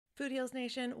Food Heals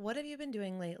Nation, what have you been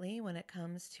doing lately when it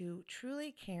comes to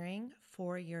truly caring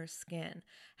for your skin?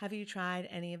 Have you tried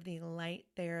any of the light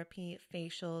therapy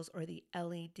facials or the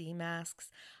LED masks?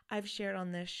 I've shared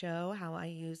on this show how I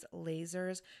use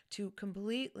lasers to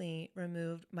completely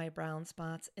remove my brown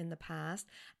spots in the past,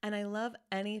 and I love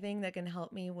anything that can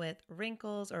help me with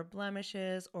wrinkles or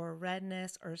blemishes or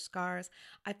redness or scars.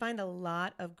 I find a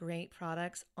lot of great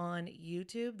products on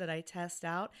YouTube that I test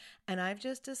out, and I've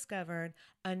just discovered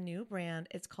a new brand.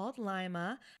 It's called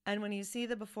Lima. And when you see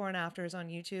the before and afters on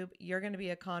YouTube, you're going to be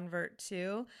a convert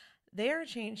too. They are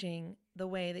changing the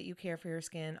way that you care for your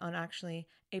skin on actually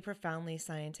a profoundly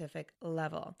scientific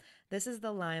level. This is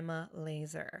the Lima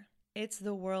laser. It's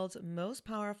the world's most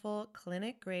powerful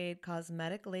clinic-grade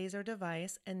cosmetic laser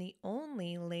device and the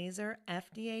only laser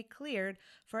FDA cleared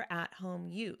for at-home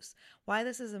use. Why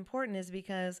this is important is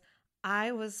because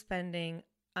I was spending,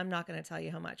 I'm not going to tell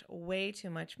you how much, way too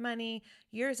much money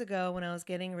years ago when I was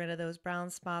getting rid of those brown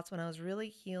spots, when I was really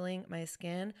healing my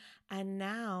skin. And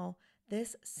now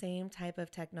this same type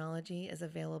of technology is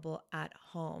available at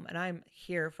home, and I'm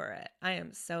here for it. I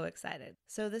am so excited.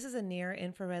 So this is a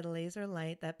near-infrared laser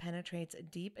light that penetrates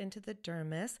deep into the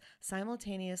dermis,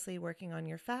 simultaneously working on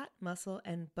your fat, muscle,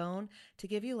 and bone to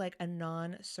give you like a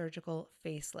non-surgical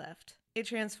facelift. It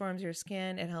transforms your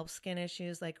skin. It helps skin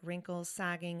issues like wrinkles,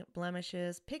 sagging,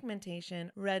 blemishes,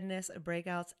 pigmentation, redness,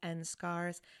 breakouts, and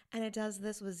scars. And it does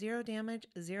this with zero damage,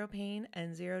 zero pain,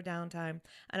 and zero downtime.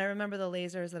 And I remember the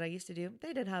lasers that I used to do,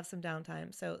 they did have some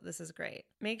downtime, so this is great.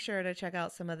 Make sure to check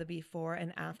out some of the before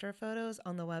and after photos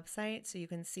on the website so you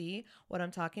can see what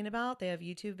I'm talking about. They have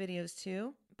YouTube videos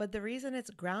too. But the reason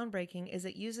it's groundbreaking is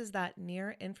it uses that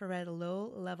near-infrared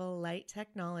low-level light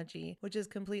technology, which is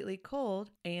completely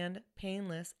cold and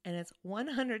painless, and it's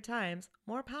 100 times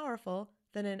more powerful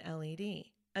than an LED.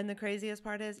 And the craziest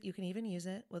part is you can even use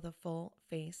it with a full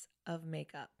face of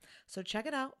makeup. So check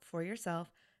it out for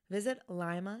yourself. Visit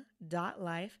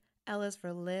lima.life. L is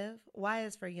for live, Y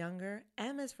is for younger,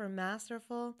 M is for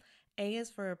masterful, A is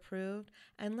for approved,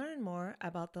 and learn more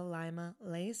about the Lima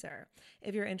laser.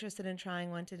 If you're interested in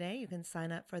trying one today, you can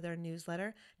sign up for their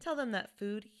newsletter. Tell them that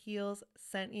Food Heals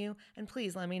sent you, and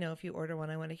please let me know if you order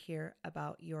one. I want to hear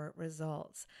about your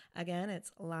results. Again,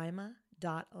 it's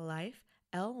lima.life,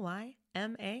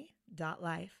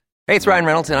 Lyma.life. Hey, it's Ryan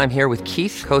Reynolds, and I'm here with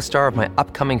Keith, co-star of my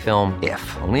upcoming film,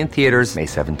 If, only in theaters May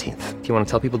 17th. Do you want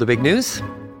to tell people the big news?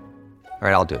 All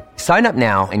right, I'll do it. Sign up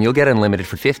now and you'll get unlimited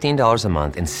for $15 a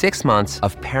month and 6 months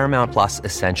of Paramount Plus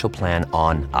Essential Plan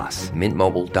on us.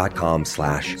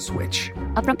 MintMobile.com/switch.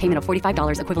 Upfront payment of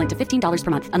 $45 equivalent to $15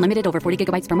 per month. Unlimited over 40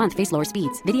 gigabytes per month. Face lower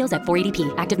speeds. Videos at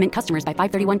 480p. Active Mint customers by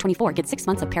 531.24 get 6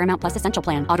 months of Paramount Plus Essential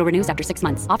Plan. Auto renews after 6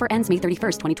 months. Offer ends May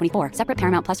 31st, 2024. Separate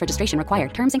Paramount Plus registration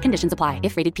required. Terms and conditions apply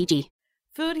if rated PG.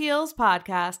 Food Heals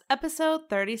Podcast, episode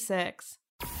 36.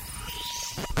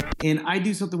 And I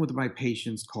do something with my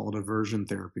patients called aversion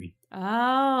therapy.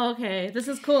 Oh, okay. This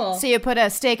is cool. So you put a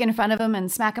steak in front of them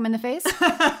and smack them in the face?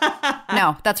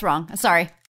 No, that's wrong. Sorry.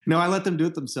 No, I let them do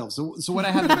it themselves. So what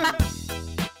I have to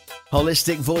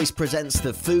Holistic Voice presents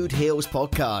the Food Heals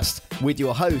Podcast with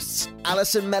your hosts,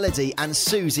 Alison Melody and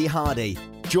Susie Hardy.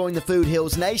 Join the Food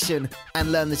Heals Nation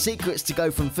and learn the secrets to go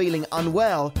from feeling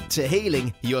unwell to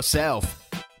healing yourself.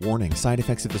 Warning, side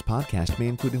effects of this podcast may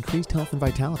include increased health and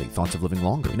vitality, thoughts of living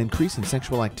longer, an increase in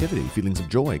sexual activity, feelings of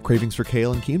joy, cravings for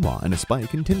kale and quinoa, and a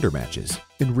spike in Tinder matches.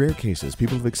 In rare cases,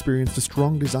 people have experienced a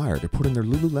strong desire to put in their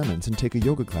Lululemons and take a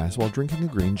yoga class while drinking a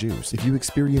green juice. If you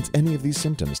experience any of these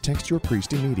symptoms, text your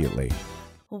priest immediately.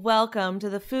 Welcome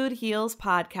to the Food Heals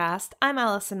Podcast. I'm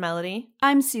Alison Melody.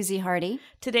 I'm Susie Hardy.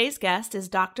 Today's guest is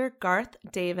Dr. Garth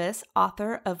Davis,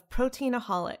 author of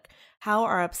Proteinaholic: How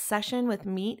Our Obsession with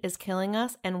Meat is Killing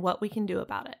Us and What We Can Do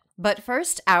About It. But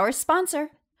first, our sponsor.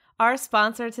 Our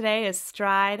sponsor today is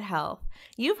Stride Health.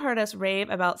 You've heard us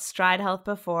rave about Stride Health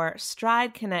before.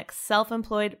 Stride connects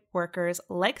self-employed workers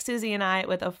like Susie and I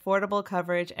with affordable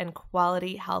coverage and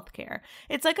quality healthcare.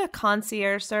 It's like a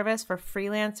concierge service for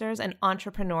freelancers and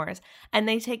entrepreneurs, and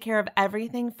they take care of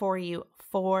everything for you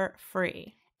for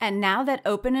free. And now that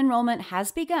open enrollment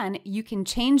has begun, you can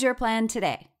change your plan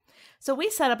today. So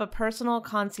we set up a personal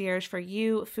concierge for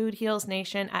you, Food Heals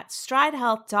Nation, at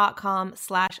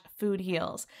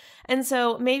stridehealth.com/foodheals. And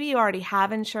so maybe you already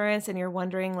have insurance and you're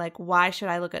wondering, like, why should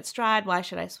I look at Stride? Why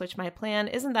should I switch my plan?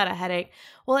 Isn't that a headache?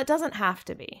 Well, it doesn't have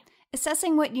to be.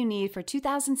 Assessing what you need for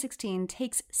 2016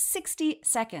 takes 60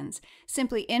 seconds.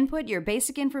 Simply input your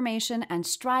basic information and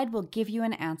Stride will give you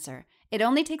an answer. It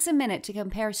only takes a minute to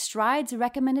compare Stride's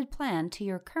recommended plan to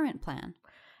your current plan.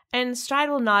 And Stride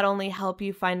will not only help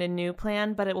you find a new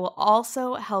plan, but it will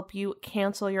also help you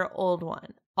cancel your old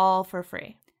one, all for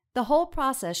free. The whole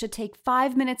process should take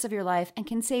 5 minutes of your life and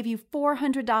can save you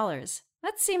 $400.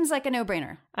 That seems like a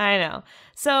no-brainer. I know.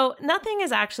 So nothing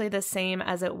is actually the same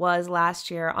as it was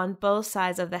last year on both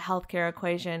sides of the healthcare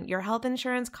equation. Your health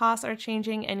insurance costs are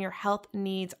changing and your health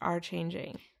needs are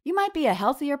changing. You might be a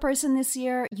healthier person this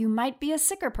year. You might be a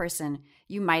sicker person.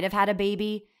 You might have had a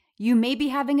baby. You may be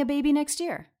having a baby next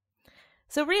year.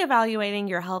 So reevaluating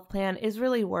your health plan is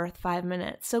really worth 5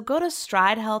 minutes. So go to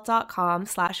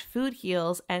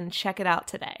stridehealth.com/foodheals and check it out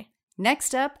today.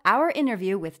 Next up, our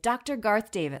interview with Dr.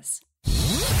 Garth Davis.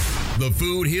 The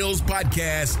Food Heals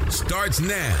Podcast starts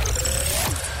now.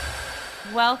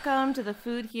 Welcome to the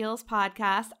Food Heals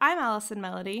Podcast. I'm Allison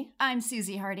Melody. I'm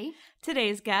Susie Hardy.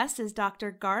 Today's guest is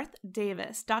Dr. Garth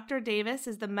Davis. Dr. Davis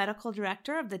is the medical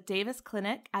director of the Davis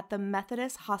Clinic at the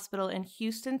Methodist Hospital in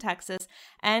Houston, Texas,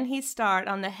 and he starred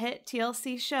on the hit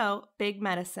TLC show Big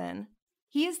Medicine.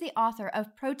 He is the author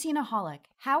of Proteinaholic: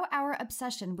 How Our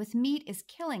Obsession with Meat is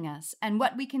Killing Us and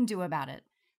What We Can Do About It.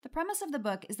 The premise of the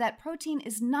book is that protein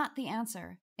is not the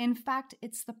answer. In fact,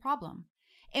 it's the problem.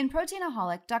 In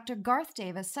Proteinaholic, Dr. Garth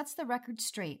Davis sets the record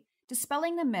straight,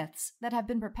 dispelling the myths that have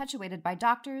been perpetuated by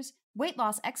doctors, weight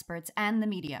loss experts, and the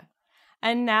media.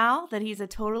 And now that he's a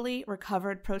totally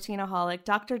recovered proteinaholic,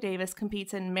 Dr. Davis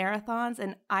competes in marathons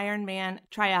and Ironman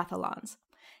triathlons.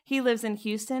 He lives in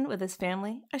Houston with his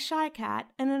family, a shy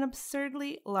cat, and an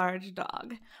absurdly large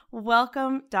dog.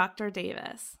 Welcome, Dr.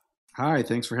 Davis. Hi,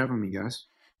 thanks for having me, guys.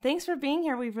 Thanks for being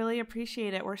here. We really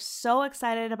appreciate it. We're so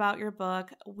excited about your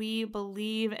book. We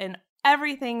believe in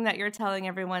everything that you're telling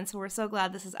everyone, so we're so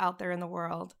glad this is out there in the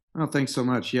world. Oh, thanks so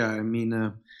much. Yeah, I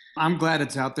mean, I'm glad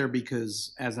it's out there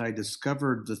because as I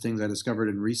discovered the things I discovered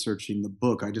in researching the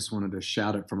book, I just wanted to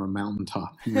shout it from a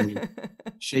mountaintop,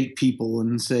 shake people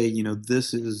and say,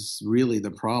 this is really the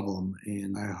problem.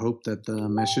 And I hope that the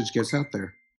message gets out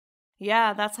there.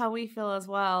 Yeah, that's how we feel as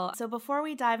well. So before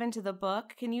we dive into the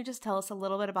book, can you just tell us a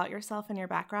little bit about yourself and your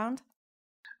background?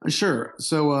 Sure.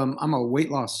 So I'm a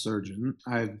weight loss surgeon.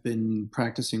 I've been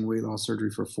practicing weight loss surgery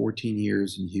for 14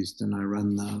 years in Houston. I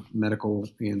run the medical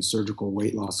and surgical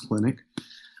weight loss clinic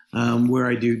where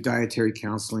I do dietary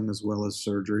counseling as well as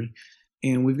surgery.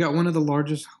 And we've got one of the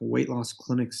largest weight loss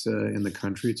clinics in the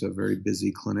country. It's a very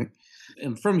busy clinic.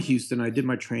 I'm from Houston. I did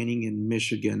my training in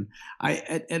Michigan.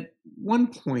 At one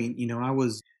point,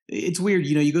 it's weird,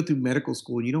 you go through medical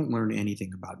school and you don't learn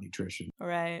anything about nutrition.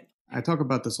 Right. I talk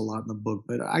about this a lot in the book,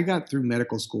 but I got through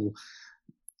medical school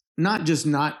not just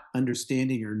not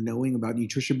understanding or knowing about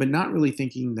nutrition, but not really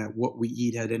thinking that what we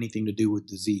eat had anything to do with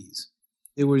disease.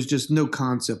 There was just no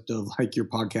concept of, like your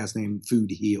podcast name,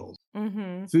 Food Heals.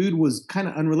 Mm-hmm. Food was kind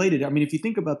of unrelated. I mean, if you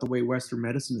think about the way Western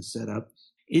medicine is set up,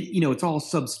 it's all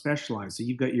subspecialized. So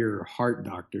you've got your heart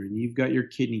doctor and you've got your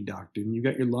kidney doctor and you've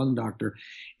got your lung doctor,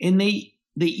 and they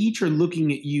each are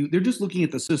looking at you. They're just looking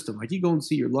at the system. Like you go and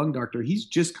see your lung doctor, he's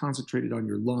just concentrated on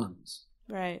your lungs.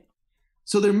 Right.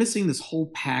 So they're missing this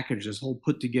whole package, this whole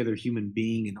put together human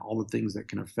being and all the things that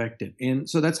can affect it. And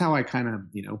so that's how I kind of,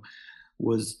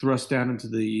 was thrust down into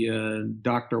the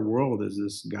doctor world as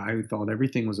this guy who thought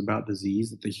everything was about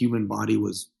disease, that the human body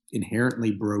was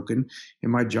inherently broken,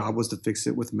 and my job was to fix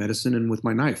it with medicine and with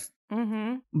my knife.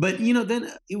 Mm-hmm. But,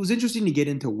 then it was interesting to get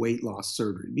into weight loss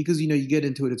surgery because, you get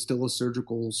into it, it's still a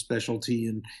surgical specialty.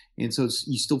 And so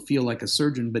you still feel like a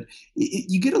surgeon, but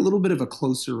you get a little bit of a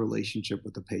closer relationship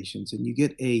with the patients and you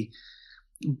get a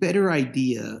better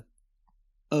idea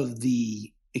of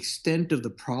the extent of the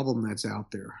problem that's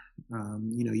out there.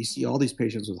 You see all these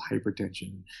patients with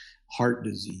hypertension, heart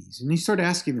disease, and you start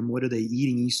asking them, what are they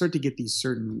eating? And you start to get these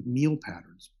certain meal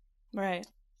patterns. Right.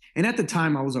 And at the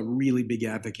time, I was a really big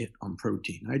advocate on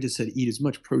protein. I just said, eat as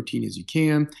much protein as you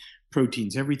can.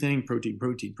 Protein's everything. Protein,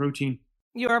 protein, protein.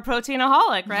 You're a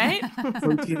proteinaholic, right?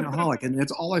 Proteinaholic. And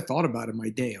that's all I thought about in my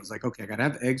day. I was like, okay, I got to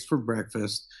have eggs for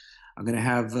breakfast. I'm going to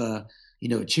have, a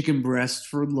chicken breast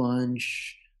for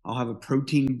lunch. I'll have a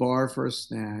protein bar for a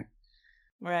snack.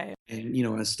 Right. And,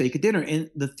 a steak at dinner. And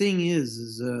the thing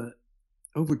is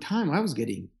over time, I was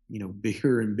getting,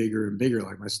 bigger and bigger and bigger.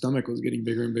 Like my stomach was getting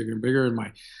bigger and bigger and bigger. And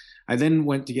I then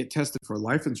went to get tested for a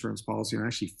life insurance policy and I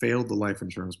actually failed the life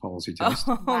insurance policy test.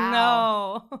 Oh,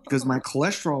 wow. No. Because my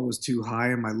cholesterol was too high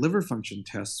and my liver function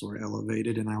tests were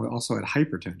elevated. And I also had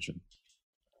hypertension.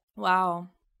 Wow.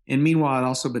 And meanwhile, I'd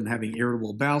also been having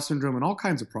irritable bowel syndrome and all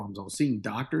kinds of problems. I was seeing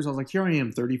doctors. I was like, here I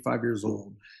am, 35 years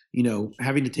old,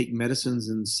 having to take medicines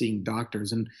and seeing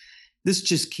doctors. And this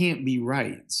just can't be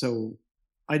right. So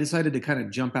I decided to kind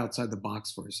of jump outside the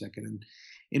box for a second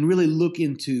and really look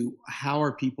into how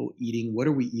are people eating? What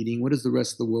are we eating? What does the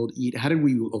rest of the world eat? How did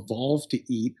we evolve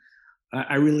to eat?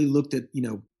 I really looked at,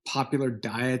 popular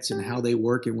diets and how they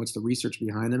work and what's the research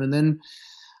behind them. And then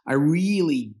I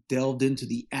really delved into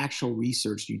the actual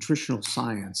research, nutritional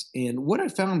science. And what I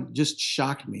found just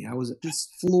shocked me. I was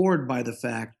just floored by the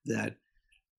fact that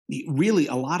really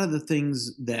a lot of the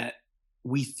things that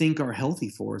we think are healthy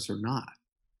for us are not.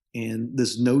 And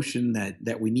this notion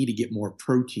that we need to get more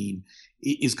protein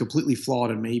is completely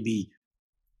flawed and maybe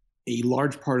a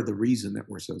large part of the reason that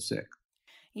we're so sick.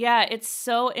 Yeah, it's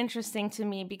so interesting to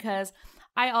me because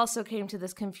I also came to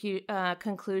this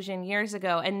conclusion years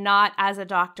ago, and not as a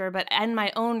doctor, but in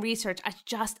my own research as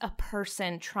just a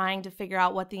person trying to figure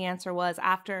out what the answer was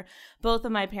after both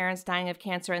of my parents dying of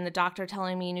cancer and the doctor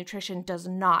telling me nutrition does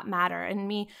not matter, and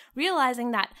me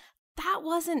realizing that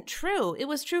wasn't true. It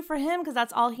was true for him because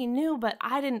that's all he knew, but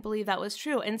I didn't believe that was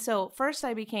true. And so first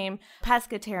I became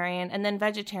pescatarian and then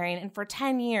vegetarian. And for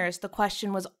 10 years, the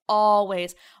question was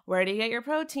always, where do you get your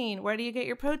protein? Where do you get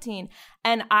your protein?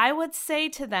 And I would say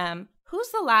to them, who's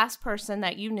the last person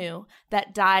that you knew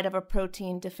that died of a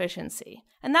protein deficiency?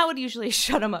 And that would usually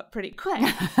shut them up pretty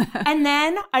quick. And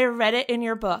then I read it in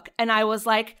your book and I was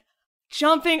like,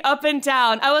 jumping up and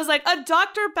down. I was like, a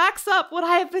doctor backs up what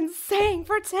I have been saying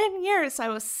for 10 years. I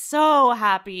was so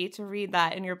happy to read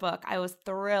that in your book. I was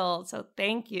thrilled. So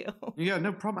thank you. Yeah,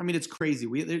 no problem. I mean, it's crazy.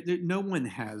 No one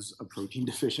has a protein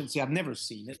deficiency. I've never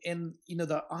seen it. And,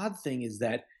 the odd thing is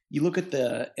that you look at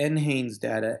the NHANES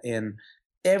data and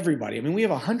everybody, I mean, we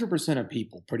have 100% of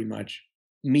people pretty much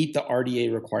meet the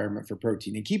RDA requirement for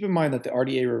protein. And keep in mind that the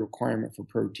RDA requirement for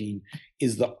protein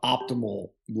is the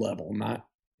optimal level, not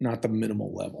the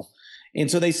minimal level. And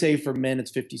so they say for men,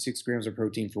 it's 56 grams of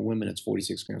protein. For women, it's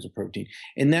 46 grams of protein.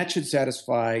 And that should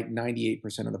satisfy 98%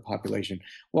 of the population.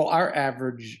 Well, our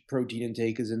average protein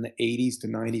intake is in the 80s to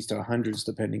 90s to 100s,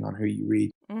 depending on who you read.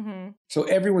 Mm-hmm. So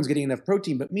everyone's getting enough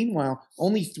protein. But meanwhile,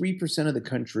 only 3% of the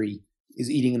country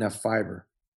is eating enough fiber.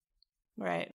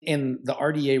 Right. And the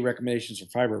RDA recommendations for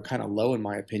fiber are kind of low, in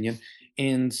my opinion.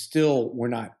 And still, we're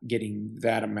not getting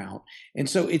that amount. And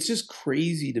so it's just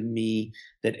crazy to me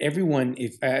that everyone,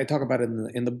 if I talk about it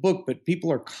in the book, but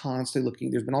people are constantly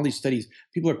looking. There's been all these studies.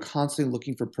 People are constantly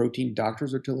looking for protein.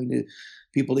 Doctors are telling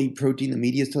people to eat protein. The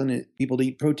media is telling people to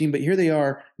eat protein. But here they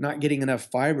are not getting enough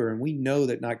fiber. And we know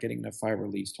that not getting enough fiber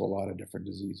leads to a lot of different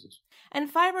diseases. And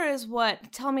fiber is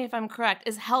what, tell me if I'm correct,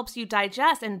 helps you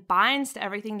digest and binds to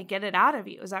everything to get it out of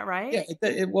you. Is that right? Yeah,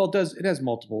 it does. It has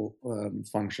multiple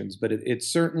functions, but it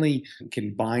certainly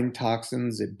can bind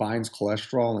toxins. It binds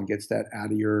cholesterol and gets that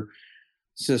out of your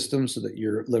system so that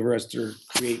your liver has to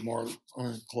create more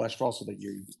cholesterol so that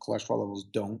your cholesterol levels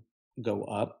don't go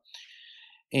up.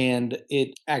 And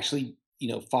it actually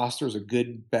fosters a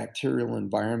good bacterial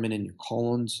environment in your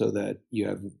colon so that you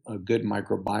have a good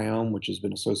microbiome, which has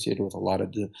been associated with a lot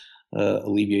of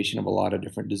alleviation of a lot of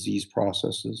different disease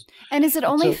processes. And is it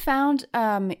only found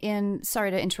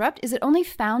sorry to interrupt, is it only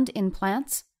found in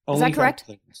plants? Is that correct?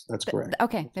 That's correct.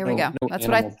 Okay, there we go. No That's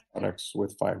animal products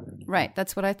with fiber in it. Right,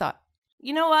 that's what I thought.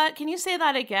 You know what? Can you say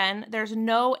that again? There's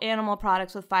no animal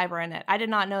products with fiber in it. I did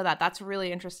not know that. That's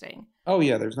really interesting. Oh,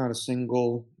 yeah. There's not a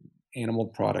single animal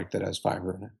product that has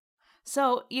fiber in it.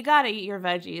 So you got to eat your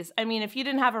veggies. I mean, if you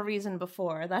didn't have a reason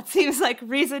before, that seems like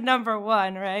reason number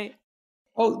one, right?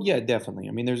 Oh, yeah, definitely.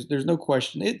 I mean, there's no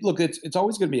question. It's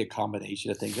always going to be a combination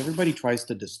of things. Everybody tries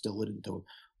to distill it into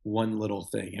one little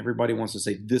thing. Everybody wants to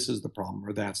say this is the problem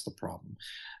or that's the problem.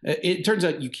 It turns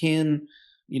out you can,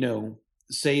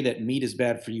 say that meat is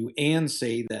bad for you and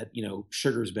say that,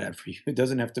 sugar is bad for you. It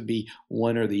doesn't have to be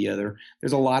one or the other.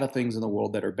 There's a lot of things in the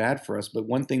world that are bad for us, but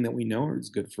one thing that we know is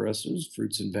good for us is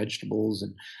fruits and vegetables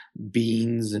and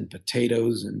beans and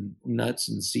potatoes and nuts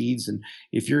and seeds. And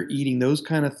if you're eating those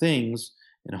kind of things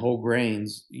and whole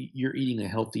grains, you're eating a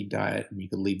healthy diet and you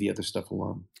can leave the other stuff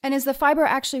alone. And is the fiber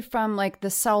actually from like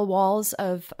the cell walls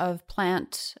of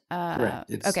plant?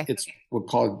 Correct. Okay. It's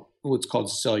what's called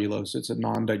cellulose. It's a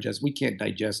non-digest. We can't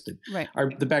digest it. Right.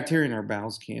 The bacteria in our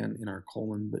bowels can, in our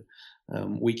colon, but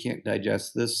we can't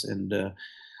digest this. And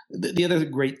the other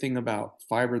great thing about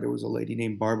fiber, there was a lady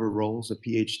named Barbara Rolls, a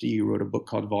PhD, who wrote a book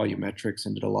called Volumetrics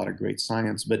and did a lot of great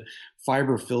science. But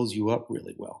fiber fills you up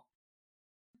really well.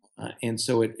 And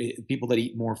so people that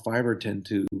eat more fiber tend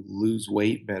to lose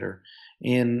weight better.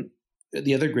 And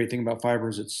the other great thing about fiber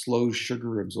is it slows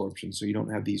sugar absorption. So you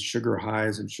don't have these sugar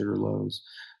highs and sugar lows.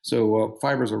 So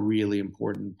fiber is a really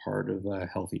important part of a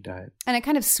healthy diet. And it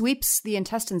kind of sweeps the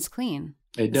intestines clean.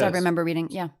 It does. As I remember reading.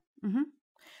 Yeah. Mm-hmm.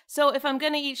 So if I'm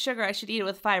going to eat sugar, I should eat it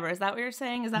with fiber. Is that what you're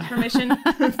saying? Is that permission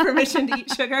permission to eat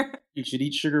sugar? You should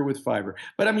eat sugar with fiber.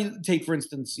 But I mean, take for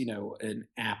instance, an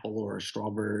apple or a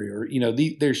strawberry, or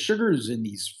there's sugars in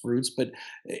these fruits,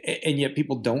 and yet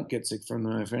people don't get sick from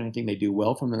them. If anything, they do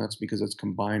well from them. That's because it's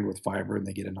combined with fiber, and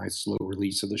they get a nice slow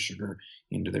release of the sugar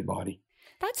into their body.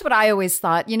 That's what I always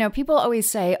thought. People always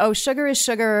say, oh, sugar is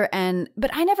sugar.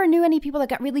 But I never knew any people that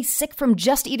got really sick from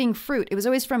just eating fruit. It was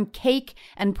always from cake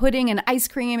and pudding and ice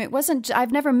cream.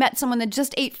 I've never met someone that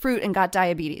just ate fruit and got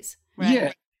diabetes. Right?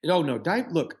 Yeah. Oh, no.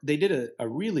 Look, they did a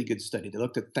really good study. They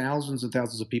looked at thousands and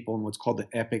thousands of people in what's called the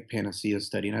EPIC Panacea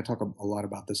study. And I talk a lot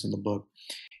about this in the book.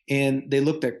 And they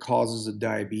looked at causes of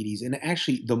diabetes. And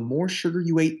actually, the more sugar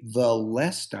you ate, the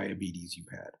less diabetes you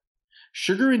had.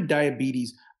 Sugar and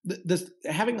diabetes,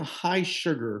 having a high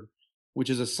sugar,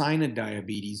 which is a sign of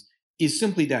diabetes, is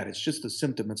simply that. It's just a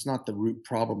symptom. It's not the root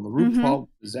problem. The root problem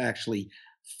is actually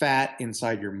fat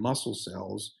inside your muscle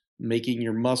cells, making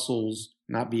your muscles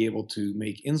not be able to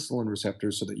make insulin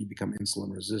receptors so that you become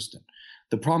insulin resistant.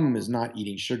 The problem is not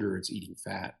eating sugar, it's eating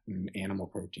fat and animal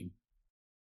protein.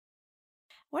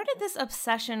 Where did this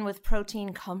obsession with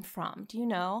protein come from? Do you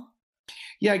know?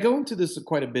 Yeah, I go into this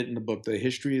quite a bit in the book, the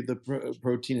history of the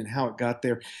protein and how it got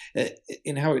there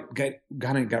and how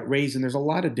it got raised. And there's a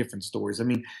lot of different stories. I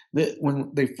mean,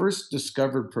 when they first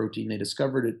discovered protein, they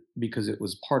discovered it because it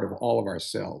was part of all of our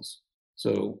cells.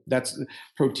 So that's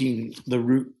protein. The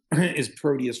root is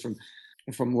proteus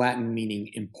from Latin meaning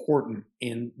important.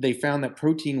 And they found that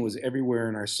protein was everywhere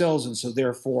in our cells. And so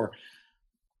therefore,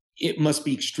 it must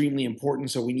be extremely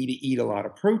important. So we need to eat a lot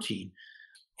of protein.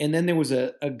 And then there was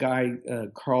a guy,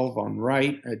 Carl von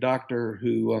Wright, a doctor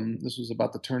who, this was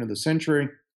about the turn of the century,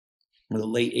 or the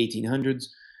late 1800s.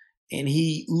 And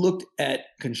he looked at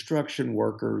construction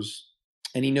workers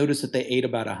and he noticed that they ate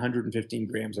about 115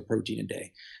 grams of protein a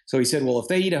day. So he said, well, if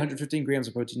they eat 115 grams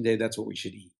of protein a day, that's what we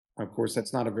should eat. Of course,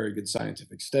 that's not a very good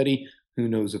scientific study. Who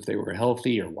knows if they were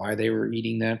healthy or why they were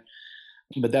eating that.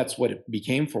 But that's what it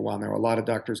became for a while. There were a lot of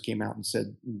doctors came out and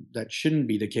said that shouldn't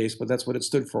be the case, but that's what it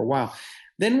stood for a while.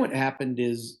 Then what happened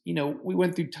is, we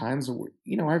went through times where,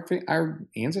 our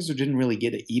ancestors didn't really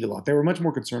get to eat a lot. They were much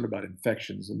more concerned about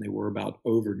infections than they were about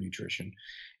overnutrition.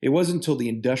 It wasn't until the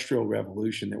Industrial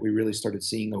Revolution that we really started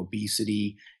seeing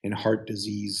obesity and heart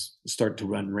disease start to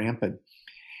run rampant.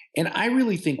 And I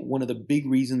really think one of the big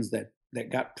reasons that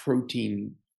got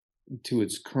protein to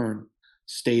its current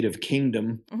state of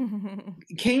kingdom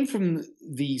came from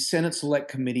the Senate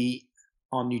Select Committee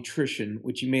on Nutrition,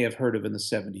 which you may have heard of in the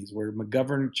 70s, where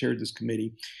McGovern chaired this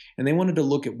committee, and they wanted to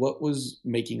look at what was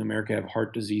making America have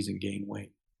heart disease and gain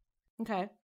weight. Okay.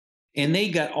 And they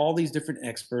got all these different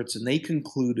experts, and they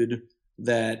concluded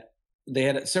that they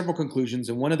had several conclusions,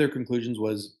 and one of their conclusions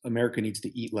was America needs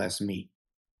to eat less meat.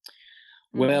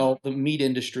 Well, the meat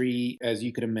industry, as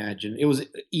you could imagine, it was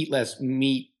eat less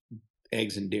meat,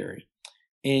 eggs, and dairy.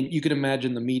 And you could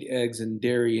imagine the meat, eggs, and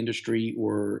dairy industry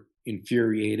were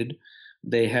infuriated.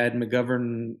 They had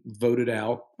McGovern voted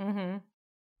out.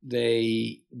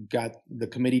 They got the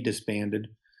committee disbanded.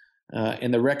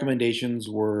 And the recommendations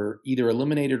were either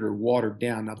eliminated or watered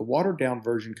down. Now, the watered down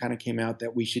version kind of came out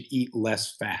that we should eat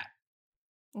less fat.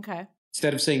 Okay.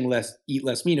 Instead of saying eat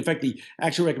less meat. In fact, the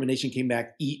actual recommendation came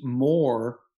back, eat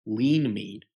more lean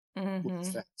meat.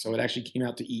 So it actually came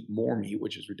out to eat more meat,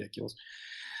 which is ridiculous.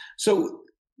 So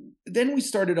then we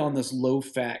started on this low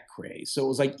fat craze. So it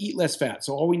was like, eat less fat.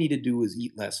 So all we need to do is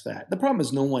eat less fat. The problem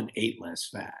is no one ate less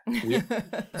fat.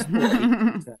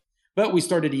 But we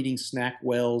started eating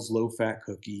SnackWell's low fat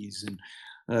cookies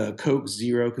and Coke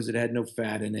Zero because it had no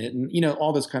fat in it. And,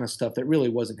 all this kind of stuff that really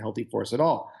wasn't healthy for us at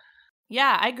all.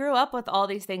 Yeah, I grew up with all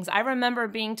these things. I remember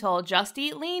being told, just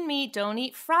eat lean meat, don't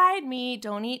eat fried meat,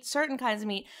 don't eat certain kinds of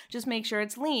meat, just make sure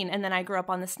it's lean. And then I grew up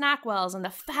on the SnackWells and the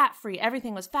fat-free.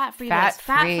 Everything was fat-free this,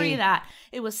 fat-free that.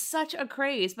 It was such a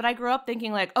craze. But I grew up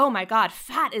thinking like, oh my God,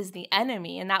 fat is the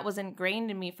enemy. And that was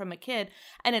ingrained in me from a kid.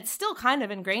 And it's still kind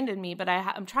of ingrained in me, but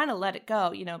I'm trying to let it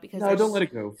go, because No, don't let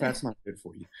it go. Fat's not good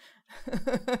for you.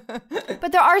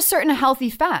 But there are certain healthy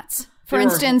fats. For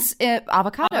instance,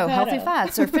 avocado, healthy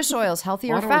fats, or fish oils,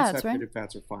 healthier fats, right? Saturated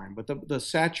fats are fine, but the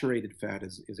saturated fat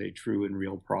is a true and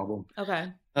real problem.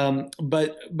 Okay.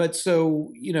 But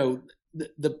so,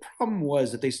 the problem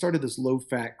was that they started this low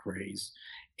fat craze,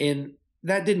 and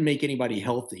that didn't make anybody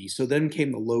healthy. So then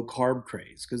came the low carb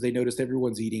craze because they noticed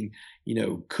everyone's eating,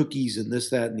 cookies and this,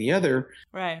 that, and the other.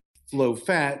 Right. Low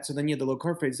fat. So then you had the low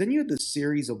carb phase. Then you had this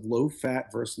series of low fat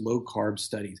versus low carb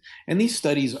studies. And these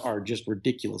studies are just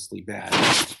ridiculously bad.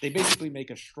 They basically make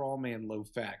a straw man low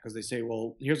fat because they say,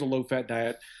 well, here's a low fat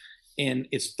diet and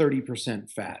it's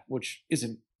 30% fat, which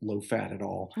isn't low fat at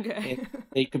all. Okay. And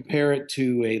they compare it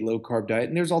to a low carb diet.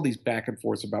 And there's all these back and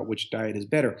forths about which diet is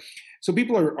better. So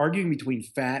people are arguing between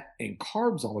fat and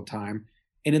carbs all the time.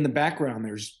 And in the background,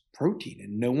 there's protein,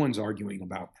 and no one's arguing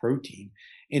about protein.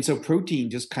 And so protein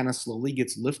just kind of slowly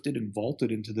gets lifted and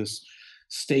vaulted into this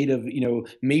state of,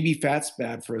 maybe fat's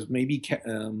bad for us, maybe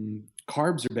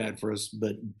carbs are bad for us,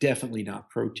 but definitely not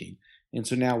protein. And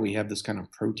so now we have this kind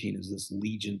of protein as this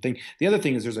legion thing. The other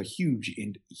thing is there's a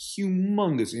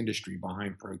humongous industry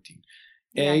behind protein.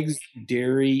 Yeah. Eggs,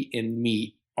 dairy, and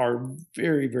meat are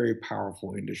very, very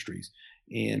powerful industries.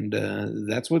 And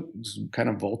that's what's kind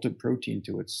of vaulted protein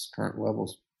to its current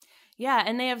levels. Yeah,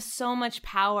 and they have so much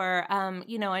power.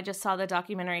 I just saw the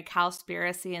documentary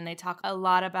Cowspiracy, and they talk a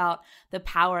lot about the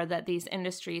power that these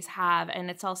industries have. And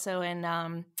it's also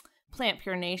in Plant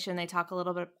Pure Nation. They talk a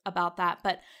little bit about that.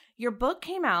 But your book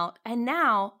came out, and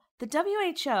now the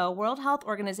WHO, World Health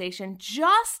Organization,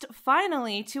 just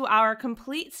finally, to our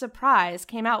complete surprise,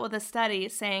 came out with a study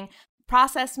saying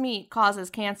processed meat causes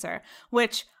cancer,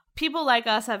 which people like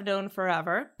us have known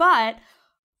forever. But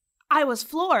I was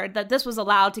floored that this was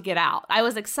allowed to get out. I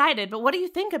was excited, but what do you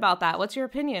think about that? What's your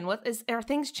opinion? Are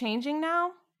things changing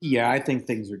now? Yeah, I think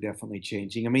things are definitely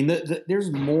changing. I mean,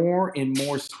 there's more and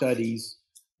more studies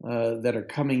that are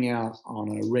coming out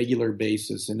on a regular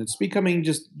basis, and it's becoming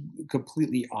just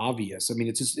completely obvious. I mean,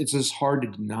 it's just hard to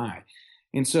deny.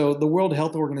 And so the World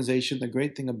Health Organization, the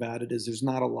great thing about it is there's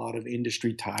not a lot of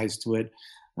industry ties to it.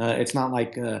 It's not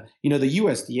like, the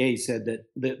USDA said that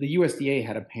the USDA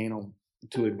had a panel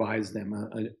to advise them,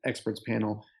 an experts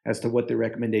panel, as to what their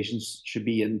recommendations should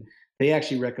be. And they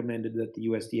actually recommended that the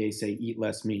USDA say eat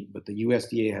less meat, but the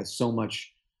USDA has so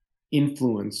much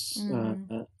influence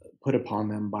put upon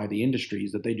them by the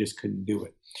industries that they just couldn't do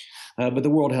it. But the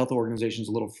World Health Organization is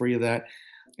a little free of that.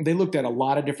 They looked at a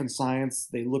lot of different science.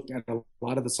 They looked at a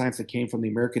lot of the science that came from the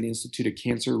American Institute of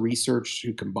Cancer Research,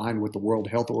 who combined with the World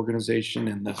Health Organization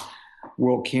and the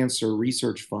World Cancer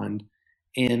Research Fund.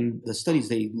 And the studies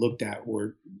they looked at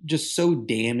were just so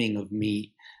damning of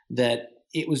meat that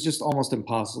it was just almost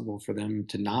impossible for them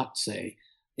to not say.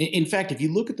 In fact, if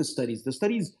you look at the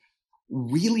studies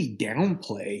really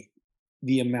downplay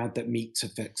the amount that meat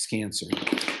affects cancer.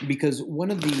 Because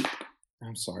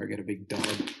I'm sorry, I got a big dog.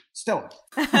 Stella.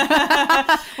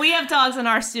 We have dogs in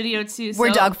our studio too.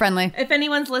 We're dog friendly. If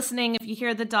anyone's listening, if you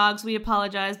hear the dogs, we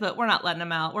apologize, but we're not letting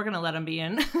them out. We're going to let them be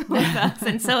in with us.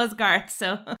 And so is Garth.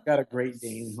 So got a Great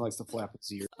Dane who likes to flap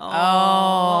its ear.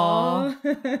 Oh.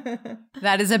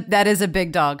 That is a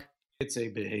big dog. It's a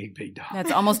big dog.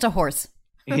 That's almost a horse.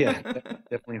 Yeah,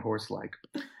 definitely horse-like.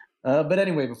 But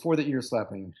anyway, before the ear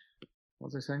slapping,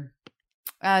 what was I saying?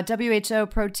 WHO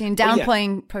protein,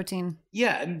 downplaying protein.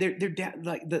 Yeah, and they're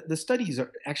like the studies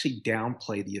are actually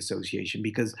downplay the association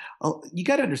because you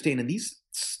got to understand in these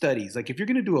studies, like if you're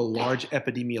going to do a large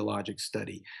epidemiologic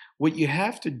study, what you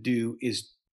have to do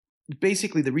is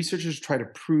basically the researchers try to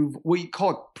prove what you call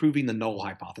it proving the null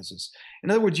hypothesis. In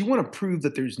other words, you want to prove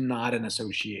that there's not an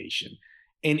association,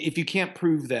 and if you can't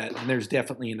prove that, then there's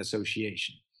definitely an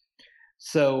association.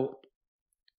 So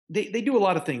they do a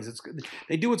lot of things.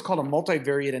 They do what's called a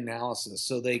multivariate analysis.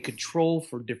 So they control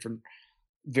for different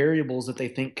variables that they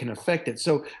think can affect it.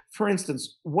 So for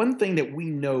instance, one thing that we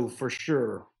know for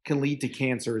sure can lead to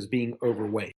cancer is being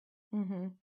overweight. Mm-hmm.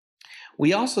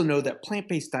 We also know that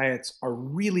plant-based diets are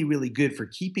really, really good for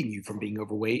keeping you from being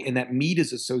overweight, and that meat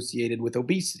is associated with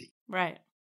obesity. Right.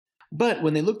 But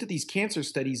when they looked at these cancer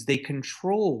studies, they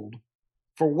controlled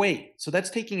for weight. So that's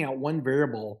taking out one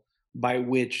variable by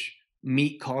which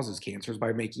meat causes cancers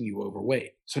by making you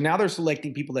overweight. So now they're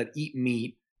selecting people that eat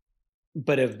meat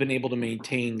but have been able to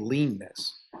maintain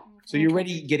leanness. So you're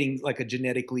already getting like a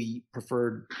genetically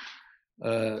preferred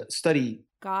study.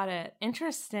 Got it.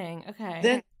 Interesting. Okay.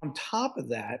 Then on top of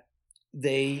that,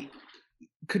 they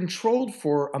controlled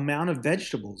for amount of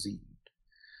vegetables eaten.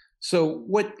 So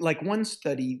one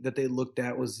study that they looked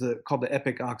at was called the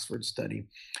Epic Oxford study.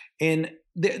 And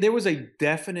there was a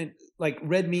definite, like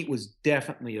red meat was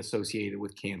definitely associated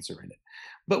with cancer in it.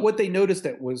 But what they noticed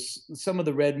that was some of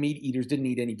the red meat eaters didn't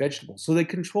eat any vegetables. So they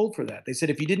controlled for that. They said,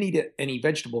 if you didn't eat any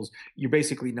vegetables, you're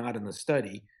basically not in the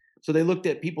study. So they looked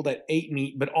at people that ate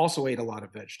meat, but also ate a lot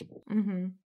of vegetables. Mm-hmm.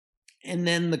 And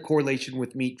then the correlation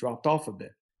with meat dropped off a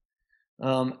bit.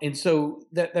 And so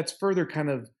that's further kind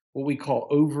of what we call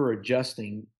over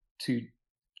adjusting to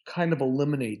kind of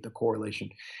eliminate the correlation.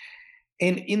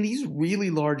 And in these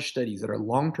really large studies that are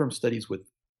long-term studies with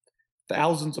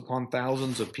thousands upon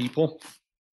thousands of people,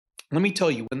 let me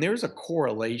tell you, when there's a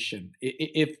correlation,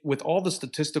 if with all the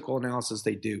statistical analysis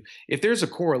they do, if there's a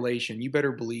correlation, you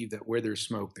better believe that where there's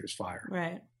smoke, there's fire.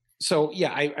 Right. So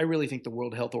yeah, I really think the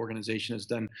World Health Organization has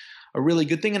done a really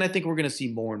good thing, and I think we're going to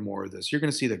see more and more of this. You're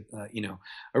going to see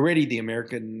already the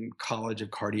American College of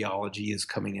Cardiology is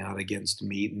coming out against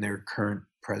meat, and their current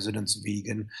president's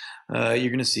vegan.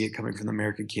 You're going to see it coming from the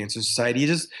American Cancer Society.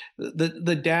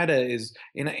 The data is,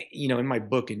 and in my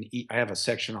book, and I have a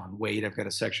section on weight, I've got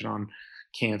a section on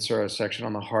cancer, a section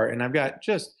on the heart, and I've got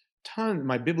just ton.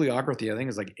 My bibliography, I think,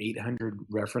 is like 800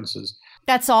 references.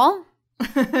 That's all.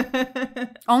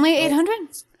 Only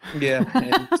 800?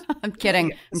 Yeah. I'm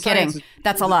kidding.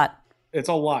 That's a lot. It's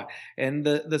a lot. And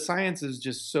the science is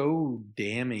just so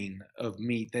damning of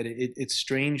meat that it's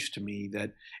strange to me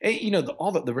that,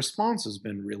 the response has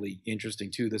been really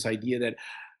interesting too. This idea that,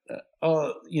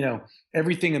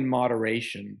 everything in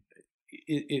moderation,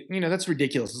 that's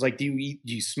ridiculous. It's like, do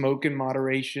you smoke in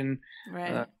moderation?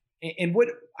 Right. And what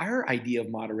our idea of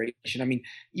moderation, I mean,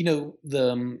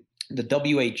 the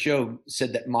WHO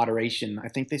said that moderation, I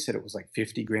think they said it was like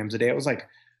 50 grams a day. It was like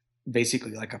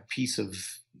basically like a piece of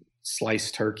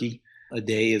sliced turkey a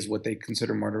day is what they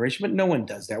consider moderation, but no one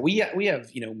does that. We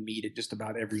have, meat at just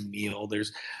about every meal.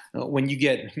 There's when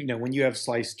you have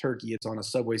sliced turkey, it's on a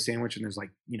Subway sandwich and there's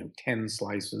like, 10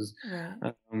 slices.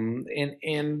 Right.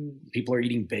 And people are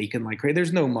eating bacon like crazy.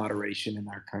 There's no moderation in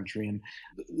our country. And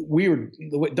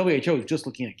the WHO is just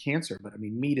looking at cancer, but I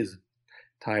mean, meat is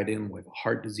tied in with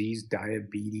heart disease,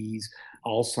 diabetes,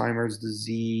 Alzheimer's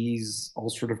disease,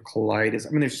 ulcerative colitis.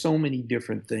 I mean, there's so many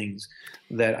different things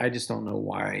that I just don't know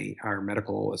why our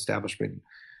medical establishment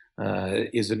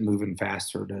isn't moving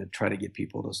faster to try to get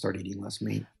people to start eating less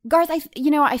meat. Garth, I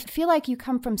feel like you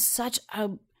come from such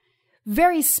a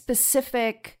very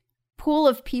specific pool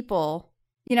of people.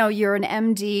 You're an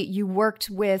MD, you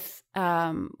worked with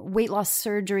weight loss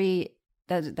surgery,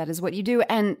 that is what you do,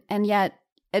 and yet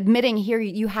admitting here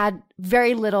you had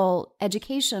very little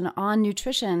education on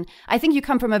nutrition. I think you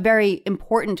come from a very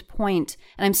important point,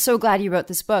 and I'm so glad you wrote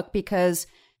this book because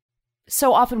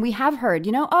so often we have heard,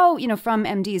 from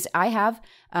MDs,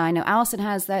 I know Allison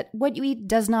has, that what you eat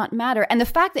does not matter. And the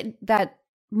fact that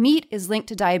meat is linked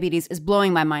to diabetes is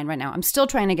blowing my mind right now. I'm still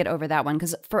trying to get over that one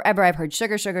because forever I've heard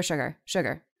sugar,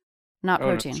 not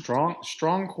protein. No,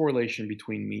 strong correlation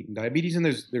between meat and diabetes, and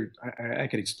I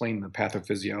could explain the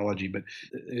pathophysiology, but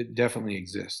it definitely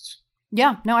exists.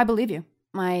 Yeah, no, I believe you.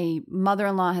 My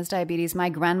mother-in-law has diabetes. My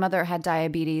grandmother had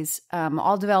diabetes,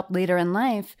 all developed later in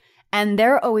life, and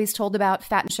they're always told about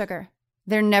fat and sugar.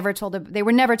 They were never told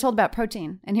about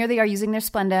protein, and here they are using their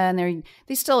Splenda, and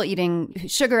they're still eating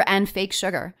sugar and fake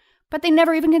sugar, but they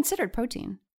never even considered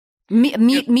protein.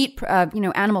 Meat,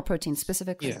 animal protein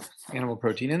specifically. Yeah, animal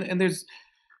protein. And there's,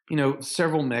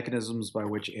 several mechanisms by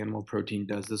which animal protein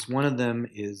does this. One of them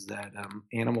is that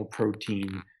animal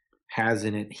protein has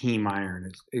in it heme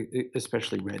iron,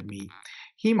 especially red meat.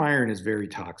 Heme iron is very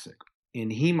toxic. In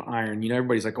heme iron,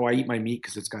 everybody's like, oh, I eat my meat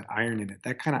because it's got iron in it.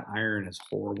 That kind of iron is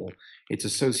horrible. It's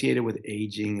associated with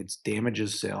aging. It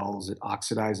damages cells. It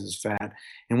oxidizes fat.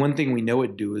 And one thing we know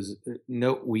it does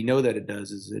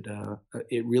is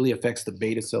it really affects the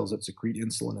beta cells that secrete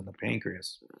insulin in the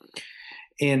pancreas.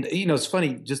 And, it's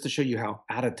funny, just to show you how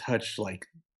out of touch, like,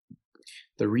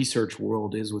 the research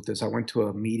world is with this. I went to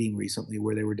a meeting recently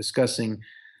where they were discussing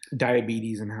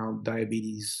diabetes and how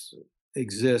diabetes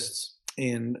exists.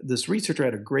 And this researcher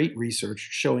had a great research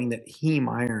showing that heme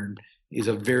iron is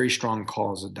a very strong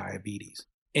cause of diabetes.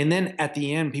 And then at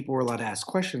the end, people were allowed to ask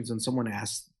questions, and someone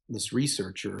asked this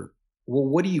researcher, well,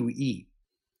 what do you eat?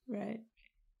 Right.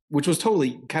 Which was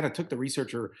totally kind of took the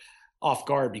researcher off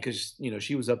guard because,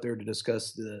 she was up there to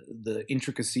discuss the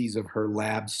intricacies of her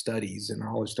lab studies, and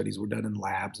all her studies were done in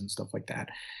labs and stuff like that.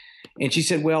 And she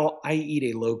said, well, I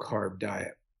eat a low carb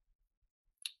diet.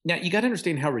 Now, you got to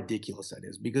understand how ridiculous that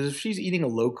is, because if she's eating a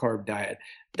low-carb diet,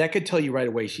 that could tell you right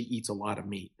away she eats a lot of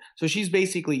meat. So she's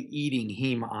basically eating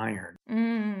heme iron,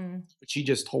 but she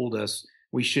just told us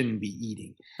we shouldn't be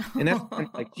eating. And that's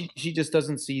like she just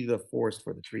doesn't see the forest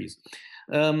for the trees.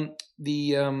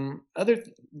 The other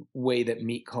way that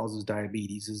meat causes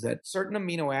diabetes is that certain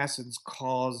amino acids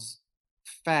cause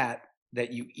fat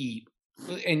that you eat.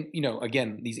 And,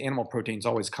 again, these animal proteins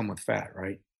always come with fat,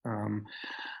 right?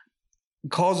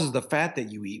 Causes the fat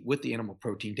that you eat with the animal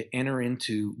protein to enter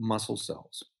into muscle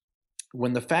cells.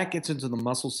 When the fat gets into the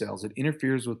muscle cells, it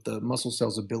interferes with the muscle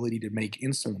cells' ability to make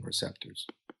insulin receptors.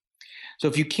 So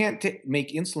if you can't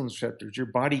make insulin receptors, your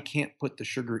body can't put the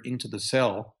sugar into the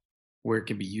cell where it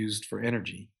can be used for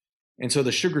energy. And so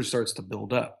the sugar starts to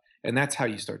build up, and that's how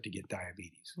you start to get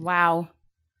diabetes. Wow.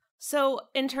 So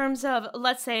in terms of,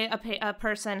 let's say a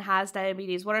person has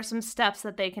diabetes, what are some steps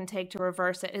that they can take to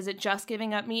reverse it? Is it just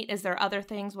giving up meat? Is there other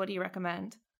things? What do you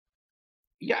recommend?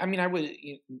 Yeah, I mean,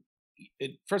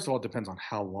 first of all, it depends on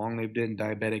how long they've been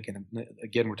diabetic. And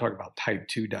again, we're talking about type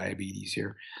 2 diabetes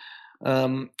here.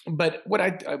 But what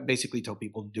I basically tell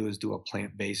people to do is do a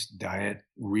plant-based diet,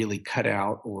 really cut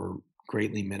out or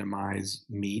greatly minimize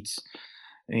meats,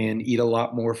 and eat a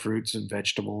lot more fruits and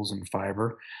vegetables and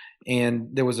fiber. And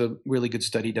there was a really good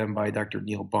study done by Dr.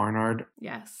 Neil Barnard.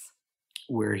 Yes.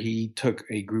 Where he took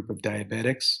a group of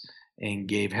diabetics and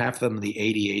gave half of them the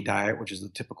ADA diet, which is the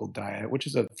typical diet, which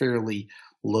is a fairly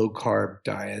low carb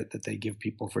diet that they give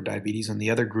people for diabetes. And the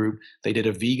other group, they did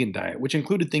a vegan diet, which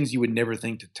included things you would never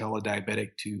think to tell a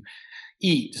diabetic to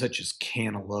eat, such as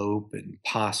cantaloupe and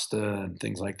pasta and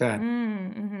things like that.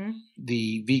 Mm-hmm.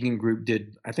 The vegan group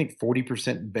did, I think,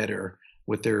 40% better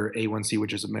with their A1C,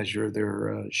 which is a measure of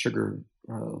their sugar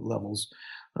levels.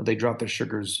 They dropped their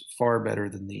sugars far better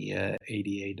than the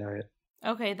ADA diet.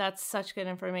 Okay, that's such good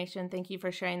information. Thank you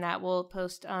for sharing that. We'll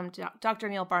post, Dr.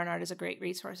 Neil Barnard is a great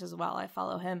resource as well. I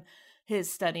follow him.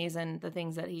 His studies and the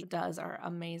things that he does are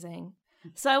amazing.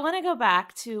 So I want to go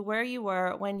back to where you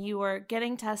were when you were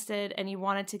getting tested and you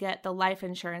wanted to get the life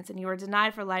insurance and you were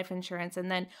denied for life insurance.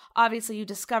 And then obviously you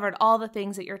discovered all the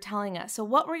things that you're telling us. So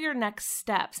what were your next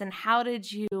steps and how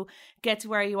did you get to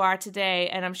where you are today?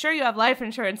 And I'm sure you have life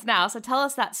insurance now. So tell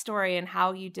us that story and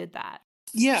how you did that.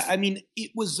 Yeah, I mean,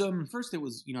 it was, first it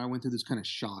was, I went through this kind of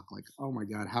shock, like, oh my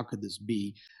God, how could this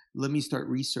be? Let me start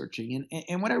researching.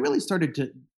 And what I really started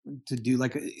to do,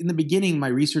 like in the beginning, my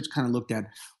research kind of looked at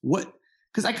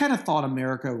because I kind of thought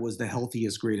America was the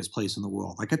healthiest, greatest place in the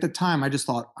world. Like at the time, I just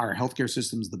thought our healthcare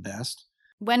system's the best.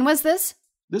 When was this?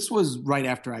 This was right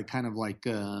after I kind of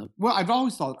I've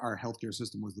always thought our healthcare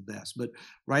system was the best, but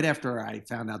right after I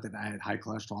found out that I had high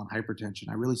cholesterol and hypertension,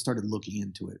 I really started looking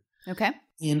into it. Okay.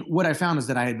 And what I found is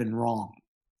that I had been wrong,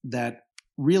 that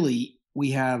really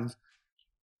we have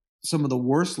some of the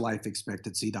worst life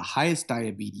expectancy, the highest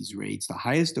diabetes rates, the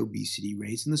highest obesity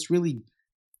rates. And this really,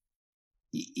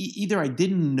 either I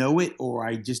didn't know it or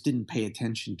I just didn't pay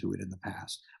attention to it in the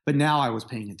past. But now I was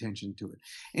paying attention to it.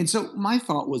 And so my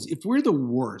thought was, if we're the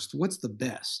worst, what's the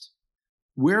best?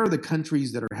 Where are the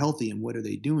countries that are healthy and what are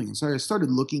they doing? And so I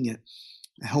started looking at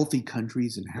healthy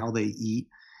countries and how they eat.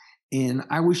 And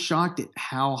I was shocked at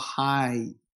how high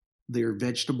their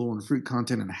vegetable and fruit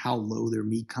content and how low their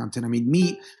meat content. I mean,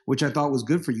 meat, which I thought was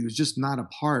good for you, is just not a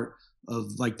part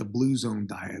of like the blue zone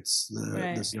diets,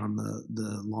 on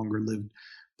the longer lived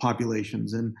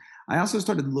populations. And I also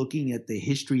started looking at the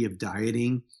history of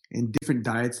dieting and different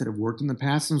diets that have worked in the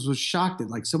past and was shocked at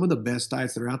like some of the best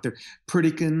diets that are out there.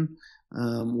 Pritikin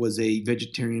was a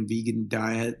vegetarian vegan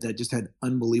diet that just had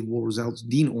unbelievable results.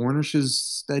 Dean Ornish's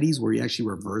studies where he actually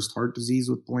reversed heart disease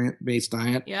with plant-based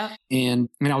diet. Yeah. And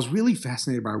I was really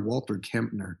fascinated by Walter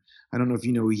Kempner. I don't know if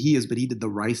you know who he is, but he did the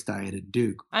rice diet at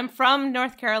Duke. I'm from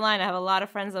North Carolina. I have a lot of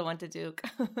friends that went to Duke.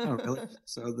 Oh, really?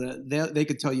 So they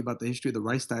could tell you about the history of the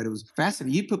rice diet. It was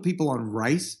fascinating. He put people on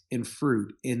rice and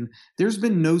fruit. And there's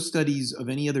been no studies of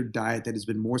any other diet that has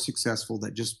been more successful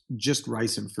than just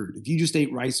rice and fruit. If you just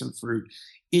ate rice and fruit,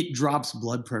 it drops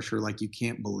blood pressure like you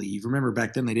can't believe. Remember,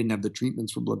 back then they didn't have the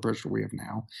treatments for blood pressure we have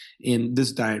now. And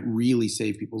this diet really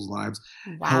saved people's lives.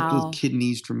 Wow. Helped with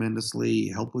kidneys tremendously,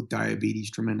 helped with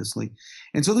diabetes tremendously.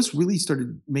 And so this really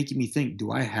started making me think,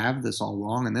 do I have this all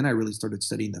wrong? And then I really started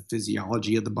studying the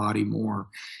physiology of the body more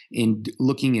and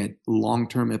looking at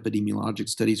long-term epidemiologic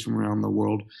studies from around the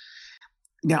world.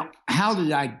 Now, how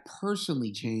did I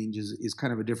personally change is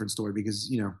kind of a different story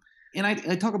because, and I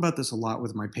talk about this a lot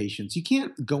with my patients. You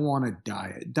can't go on a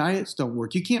diet. Diets don't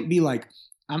work. You can't be like,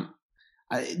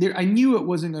 I knew it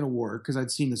wasn't going to work because I'd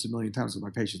seen this a million times with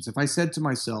my patients. If I said to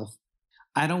myself,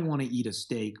 I don't want to eat a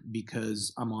steak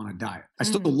because I'm on a diet. I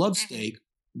still love steak,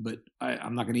 but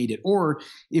I'm not going to eat it. Or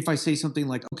if I say something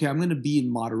like, okay, I'm going to be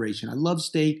in moderation. I love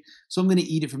steak, so I'm going to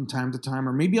eat it from time to time,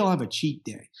 or maybe I'll have a cheat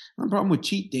day. The problem with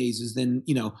cheat days is then,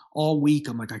 all week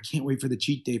I'm like, I can't wait for the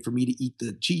cheat day for me to eat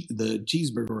the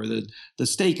cheeseburger or the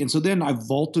steak. And so then I've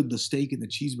vaulted the steak and the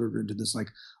cheeseburger into this like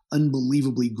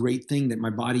unbelievably great thing that my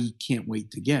body can't wait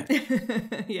to get.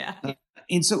 Yeah.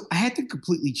 And so I had to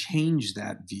completely change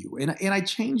that view. And I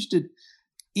changed it.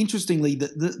 Interestingly,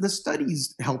 the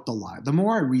studies helped a lot. The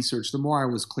more I researched, the more I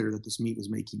was clear that this meat was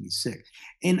making me sick.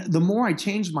 And the more I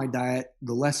changed my diet,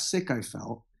 the less sick I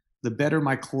felt, the better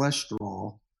my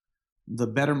cholesterol, the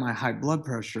better my high blood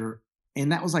pressure.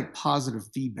 And that was like positive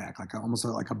feedback, almost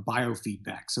like a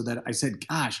biofeedback. So that I said,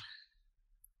 gosh,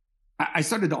 I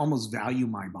started to almost value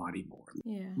my body more.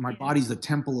 Yeah. My body's the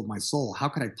temple of my soul. How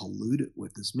could I pollute it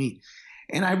with this meat?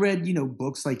 And I read,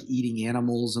 books like Eating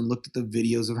Animals and looked at the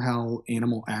videos of how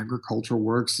animal agriculture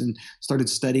works and started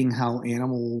studying how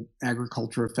animal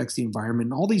agriculture affects the environment.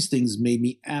 And all these things made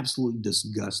me absolutely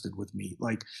disgusted with meat,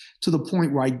 like to the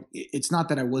point where it's not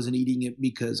that I wasn't eating it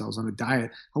because I was on a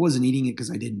diet. I wasn't eating it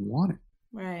because I didn't want it.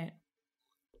 Right.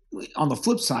 On the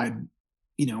flip side,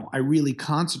 I really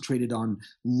concentrated on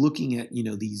looking at,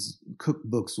 these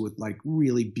cookbooks with like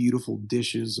really beautiful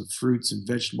dishes of fruits and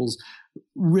vegetables,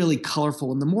 really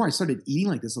colorful. And the more I started eating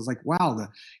like this, I was like, wow,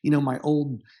 my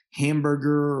old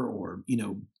hamburger or,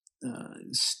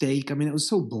 steak. I mean, it was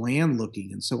so bland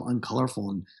looking and so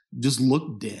uncolorful and just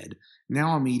looked dead.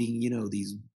 Now I'm eating,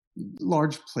 these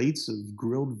large plates of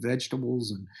grilled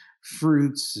vegetables and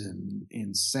fruits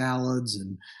and salads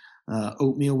and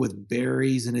oatmeal with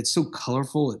berries, and it's so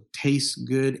colorful. It tastes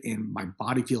good, and my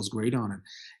body feels great on it.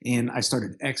 And I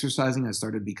started exercising. I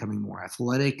started becoming more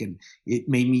athletic, and it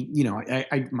made me,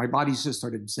 my body just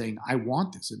started saying, "I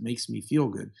want this. It makes me feel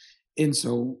good." And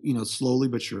so, slowly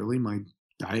but surely, my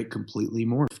diet completely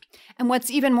morphed. And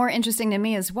what's even more interesting to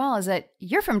me as well is that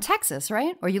you're from Texas,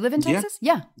 right? Or you live in Texas?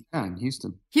 Yeah, in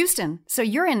Houston. Houston. So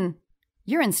you're in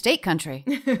steak country.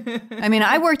 I mean,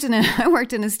 I worked in a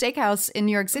steakhouse in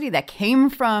New York City that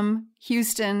came from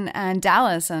Houston and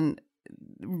Dallas and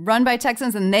run by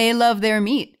Texans, and they love their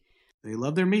meat. They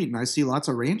love their meat. And I see lots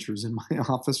of ranchers in my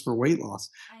office for weight loss.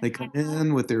 They come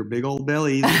in with their big old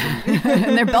bellies.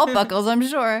 And their belt buckles, I'm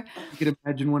sure. You can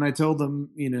imagine when I told them,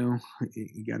 you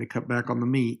got to cut back on the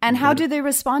meat. And how do they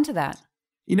respond to that?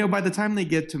 By the time they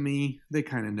get to me, they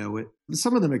kind of know it.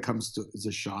 Some of them it comes to as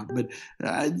a shock, but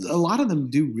a lot of them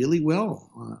do really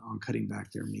well on cutting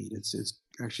back their meat. It's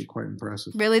actually quite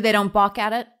impressive. Really? They don't balk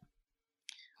at it?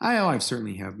 I've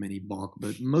certainly have many balk,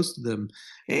 but most of them,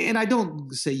 and I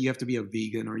don't say you have to be a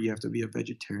vegan or you have to be a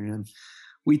vegetarian.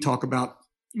 We talk about,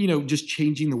 just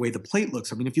changing the way the plate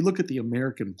looks. I mean, if you look at the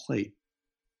American plate,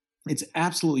 it's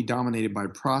absolutely dominated by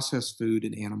processed food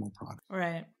and animal products.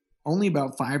 Right. Only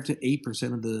about 5 to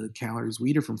 8% of the calories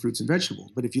we eat are from fruits and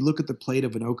vegetables. But if you look at the plate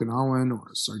of an Okinawan or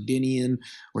a Sardinian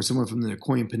or someone from the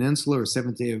Nicoyan Peninsula or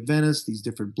Seventh-day Adventist, these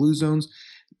different blue zones,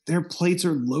 their plates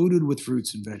are loaded with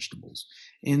fruits and vegetables.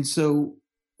 And so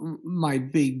my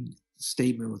big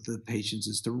statement with the patients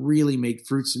is to really make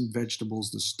fruits and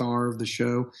vegetables the star of the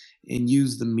show and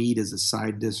use the meat as a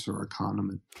side dish or a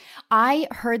condiment. I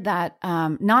heard that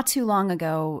not too long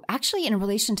ago, actually in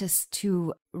relation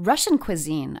to Russian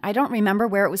cuisine. I don't remember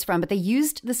where it was from, but they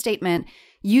used the statement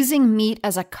using meat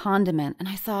as a condiment. And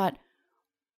I thought,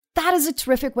 that is a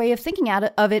terrific way of thinking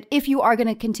of it if you are going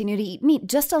to continue to eat meat,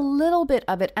 just a little bit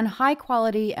of it and high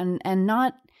quality and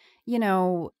not,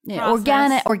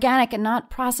 organic and not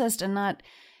processed and not,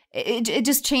 it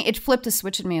just changed. It flipped a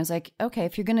switch in me. I was like, okay,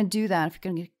 if you're going to do that, if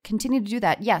you're going to continue to do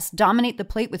that, yes, dominate the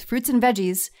plate with fruits and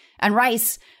veggies and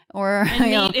rice or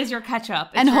meat is your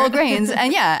ketchup and whole grains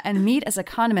and meat as a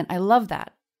condiment. I love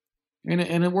that. And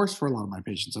it works for a lot of my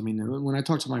patients. I mean, when I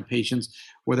talk to my patients,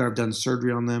 whether I've done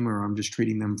surgery on them or I'm just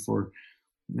treating them for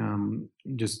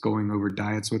just going over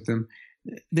diets with them,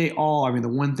 the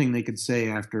one thing they could say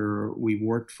after we've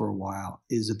worked for a while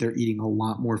is that they're eating a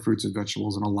lot more fruits and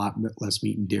vegetables and a lot less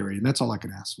meat and dairy. And that's all I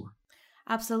can ask for.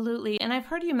 Absolutely. And I've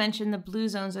heard you mention the blue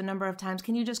zones a number of times.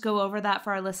 Can you just go over that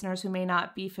for our listeners who may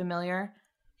not be familiar?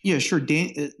 Yeah, sure.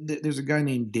 There's a guy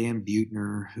named Dan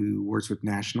Buettner who works with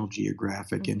National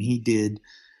Geographic, and it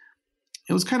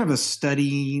was kind of a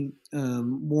study,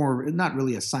 more not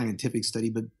really a scientific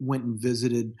study, but went and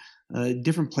visited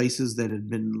different places that had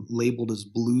been labeled as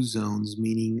blue zones,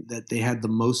 meaning that they had the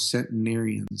most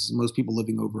centenarians, most people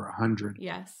living over 100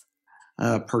 yes,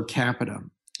 per capita.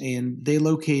 And they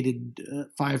located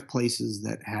 5 places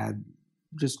that had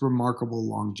just remarkable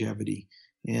longevity.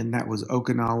 And that was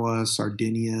Okinawa,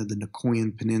 Sardinia, the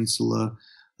Nicoyan Peninsula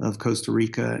of Costa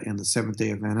Rica, and the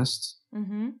Seventh-day Adventists.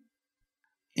 Mm-hmm.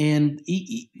 And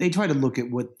they try to look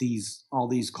at what all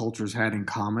these cultures had in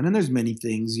common. And there's many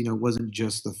things, it wasn't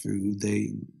just the food.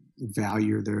 They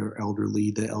value their elderly.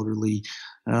 The elderly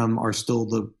are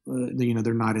still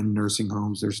they're not in nursing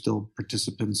homes. They're still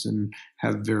participants and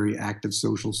have very active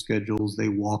social schedules. They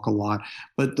walk a lot.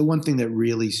 But the one thing that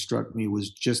really struck me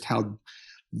was just how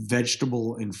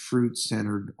vegetable and fruit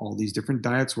centered all these different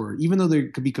diets were, even though they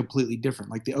could be completely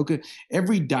different. Like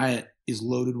every diet is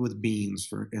loaded with beans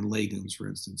and legumes, for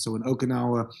instance. So in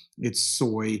Okinawa, it's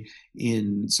soy.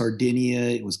 In Sardinia,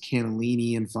 it was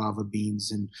cannellini and fava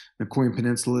beans. In the Nicoyan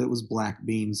Peninsula, it was black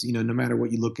beans. No matter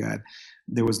what you look at,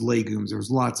 there was legumes. There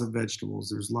was lots of vegetables.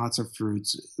 There's lots of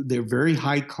fruits. They're very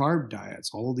high carb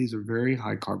diets. All of these are very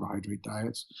high carbohydrate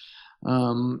diets,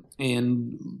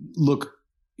 and look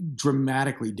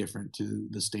dramatically different to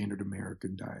the standard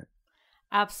American diet.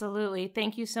 Absolutely.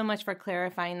 Thank you so much for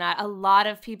clarifying that. A lot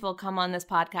of people come on this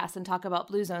podcast and talk about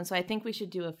Blue Zone, so I think we should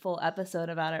do a full episode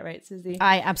about it, right, Susie?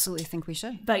 I absolutely think we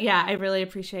should. But yeah, I really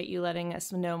appreciate you letting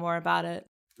us know more about it.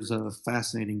 He's a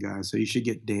fascinating guy, so you should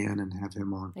get Dan and have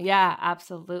him on. Yeah,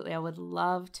 absolutely. I would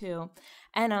love to.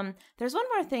 And there's one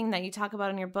more thing that you talk about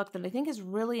in your book that I think is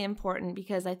really important,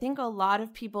 because I think a lot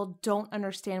of people don't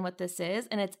understand what this is,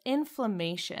 and it's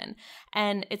inflammation.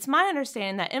 And it's my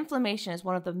understanding that inflammation is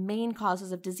one of the main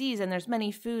causes of disease, and there's many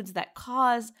foods that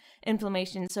cause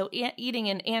inflammation. So eating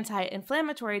an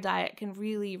anti-inflammatory diet can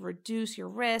really reduce your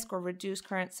risk or reduce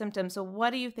current symptoms. So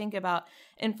what do you think about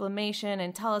inflammation?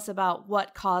 And tell us about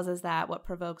what causes that, what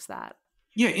provokes that.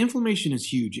 Yeah, inflammation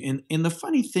is huge. And the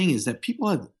funny thing is that people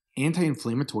have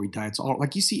anti-inflammatory diets, all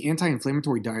like you see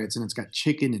anti-inflammatory diets and it's got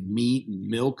chicken and meat and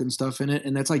milk and stuff in it,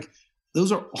 and that's like those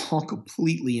are all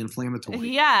completely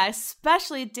inflammatory. Yeah,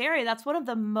 especially dairy. That's one of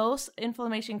the most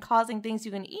inflammation causing things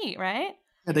you can eat, right?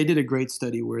 Yeah, they did a great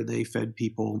study where they fed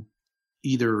people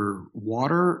either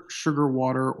water, sugar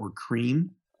water, or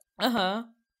cream.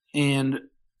 And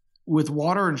with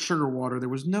water and sugar water, there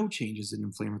was no changes in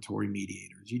inflammatory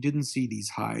mediators. You didn't see these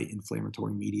high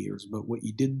inflammatory mediators, but what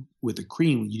you did with the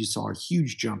cream, you just saw a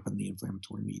huge jump in the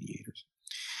inflammatory mediators.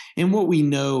 And what we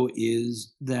know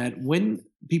is that when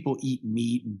people eat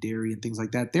meat and dairy and things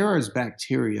like that, there is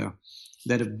bacteria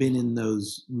that have been in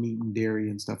those meat and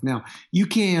dairy and stuff. Now, you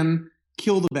can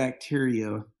kill the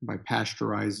bacteria by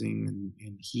pasteurizing and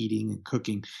heating and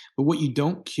cooking. But what you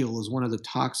don't kill is one of the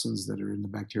toxins that are in the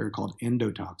bacteria called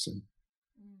endotoxin.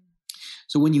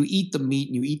 So when you eat the meat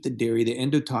and you eat the dairy, the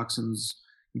endotoxins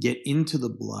get into the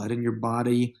blood and your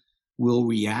body will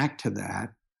react to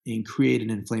that and create an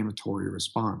inflammatory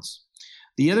response.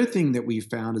 The other thing that we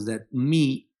found is that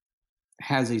meat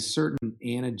has a certain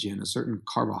antigen, a certain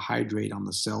carbohydrate on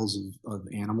the cells of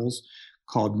animals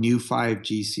called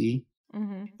New5GC.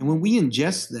 And when we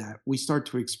ingest that, we start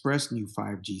to express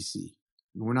New5GC.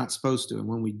 And we're not supposed to. And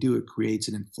when we do, it creates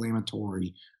an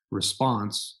inflammatory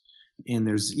response. And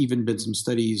there's even been some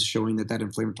studies showing that that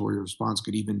inflammatory response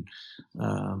could even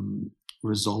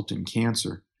result in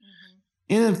cancer.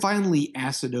 And then finally,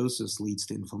 acidosis leads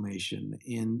to inflammation.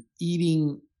 And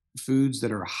eating foods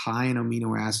that are high in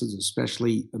amino acids,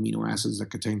 especially amino acids that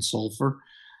contain sulfur,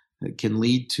 can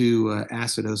lead to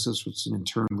acidosis, which in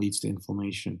turn leads to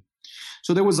inflammation.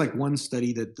 So there was like one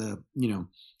study that the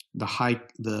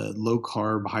low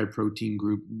carb, high protein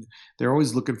group, they're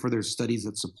always looking for their studies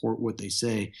that support what they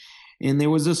say. And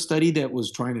there was a study that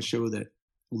was trying to show that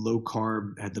low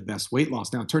carb had the best weight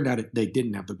loss. Now, it turned out they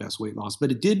didn't have the best weight loss,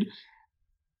 but it did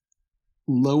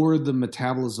lower the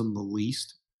metabolism the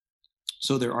least.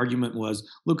 So their argument was,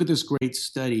 look at this great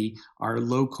study. Our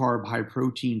low carb, high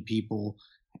protein people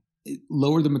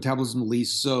lower the metabolism the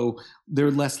least, so they're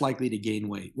less likely to gain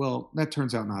weight. Well, that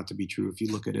turns out not to be true. If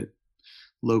you look at it,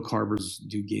 low carbers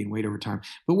do gain weight over time.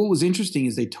 But what was interesting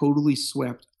is they totally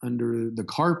swept under the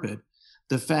carpet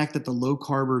the fact that the low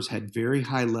carbers had very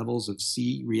high levels of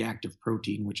C-reactive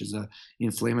protein, which is an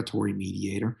inflammatory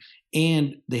mediator,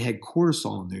 and they had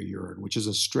cortisol in their urine, which is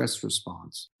a stress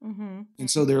response.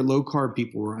 And so their low carb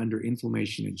people were under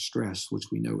inflammation and stress, which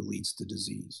we know leads to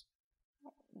disease.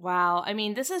 Wow. I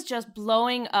mean, this is just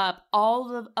blowing up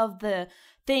all of the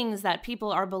things that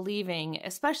people are believing,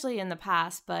 especially in the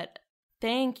past. But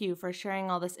thank you for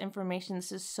sharing all this information.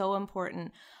 This is so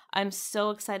important. I'm so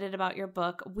excited about your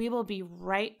book. We will be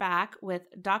right back with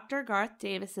Dr. Garth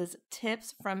Davis's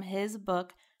tips from his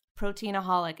book,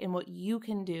 Proteinaholic, and what you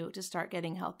can do to start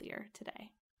getting healthier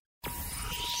today.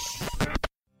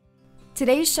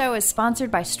 Today's show is sponsored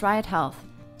by Stride Health.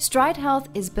 Stride Health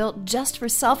is built just for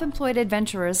self-employed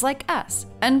adventurers like us,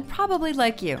 and probably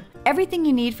like you. Everything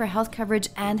you need for health coverage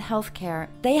and health care,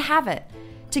 they have it.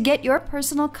 To get your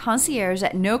personal concierge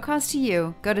at no cost to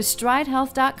you, go to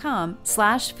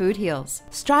stridehealth.com/foodheals.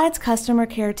 Stride's customer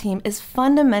care team is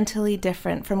fundamentally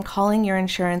different from calling your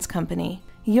insurance company.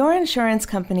 Your insurance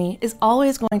company is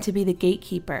always going to be the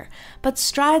gatekeeper, but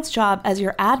Stride's job as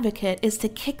your advocate is to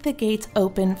kick the gates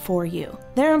open for you.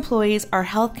 Their employees are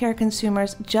healthcare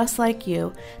consumers just like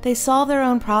you. They solve their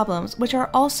own problems, which are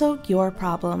also your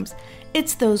problems.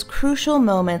 It's those crucial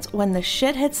moments when the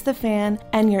shit hits the fan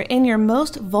and you're in your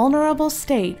most vulnerable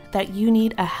state that you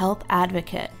need a health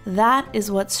advocate. That is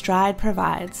what Stride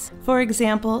provides. For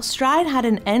example, Stride had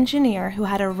an engineer who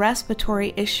had a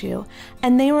respiratory issue,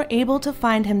 and they were able to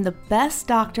find him the best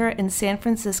doctor in San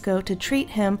Francisco to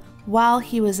treat him while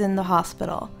he was in the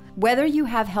hospital. Whether you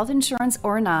have health insurance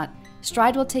or not,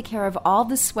 Stride will take care of all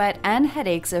the sweat and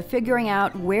headaches of figuring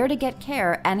out where to get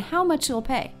care and how much you'll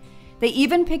pay. They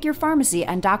even pick your pharmacy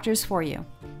and doctors for you.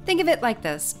 Think of it like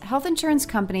this. Health insurance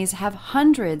companies have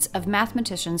hundreds of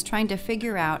mathematicians trying to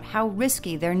figure out how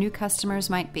risky their new customers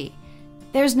might be.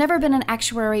 There's never been an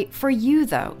actuary for you,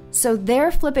 though, so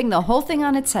they're flipping the whole thing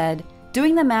on its head,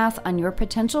 doing the math on your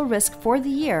potential risk for the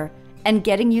year, and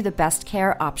getting you the best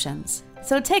care options.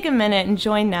 So take a minute and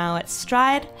join now at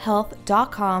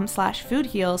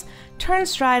stridehealth.com/foodheals. Turn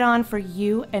Stride on for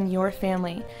you and your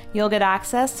family. You'll get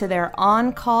access to their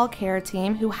on-call care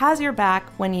team who has your back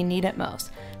when you need it most.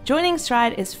 Joining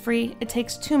Stride is free, it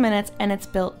takes 2 minutes, and it's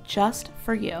built just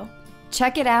for you.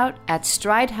 Check it out at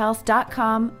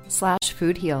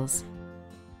stridehealth.com/foodheals.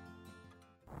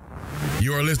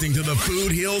 You're listening to the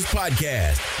Food Heals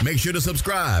Podcast. Make sure to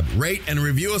subscribe, rate, and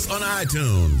review us on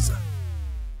iTunes.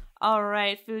 All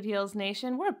right, Food Heals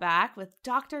Nation, we're back with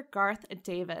Dr. Garth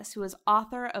Davis, who is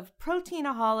author of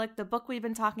Proteinaholic, the book we've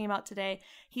been talking about today.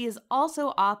 He is also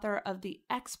author of The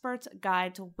Expert's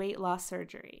Guide to Weight Loss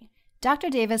Surgery. Dr.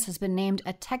 Davis has been named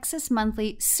a Texas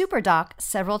Monthly Super Doc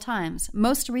several times,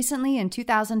 most recently in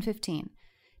 2015.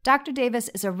 Dr. Davis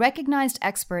is a recognized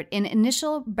expert in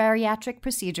initial bariatric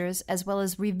procedures as well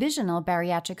as revisional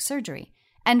bariatric surgery,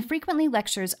 and frequently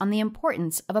lectures on the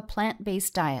importance of a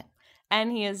plant-based diet.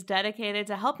 And he is dedicated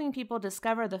to helping people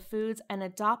discover the foods and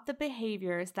adopt the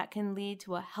behaviors that can lead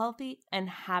to a healthy and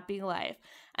happy life.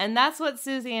 And that's what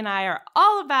Susie and I are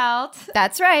all about.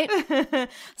 That's right.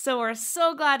 So we're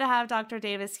so glad to have Dr.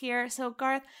 Davis here. So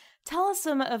Garth, tell us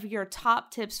some of your top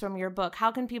tips from your book.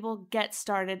 How can people get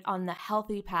started on the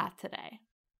healthy path today?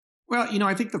 Well,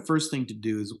 I think the first thing to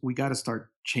do is we got to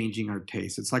start changing our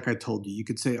taste. It's like I told you. You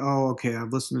could say, oh, okay,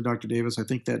 I've listened to Dr. Davis. I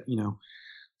think that,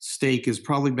 steak is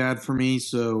probably bad for me,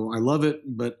 so I love it,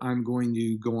 but I'm going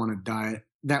to go on a diet.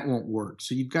 That won't work.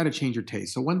 So you've got to change your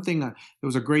taste. So one thing, there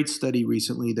was a great study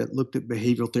recently that looked at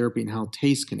behavioral therapy and how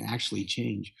taste can actually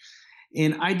change.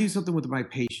 And I do something with my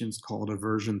patients called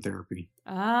aversion therapy.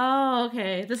 Oh,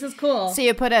 okay. This is cool. So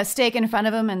you put a steak in front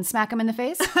of them and smack them in the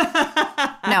face?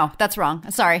 No, that's wrong.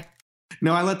 Sorry.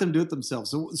 No, I let them do it themselves.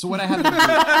 So what I have them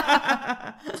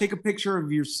do, take a picture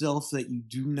of yourself that you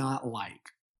do not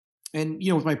like. And,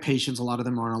 with my patients, a lot of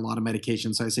them are on a lot of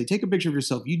medications. So I say, take a picture of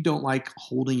yourself. You don't like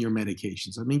holding your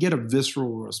medications. Get a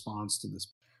visceral response to this.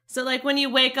 So like when you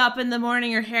wake up in the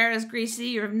morning, your hair is greasy,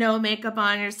 you have no makeup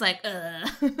on, you're just like, ugh.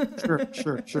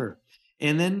 Sure.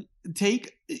 And then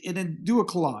do a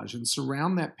collage and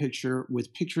surround that picture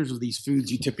with pictures of these foods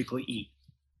you typically eat.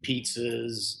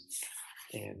 Pizzas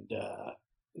and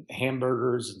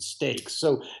hamburgers and steaks.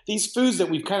 So these foods that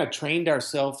we've kind of trained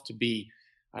ourselves to be,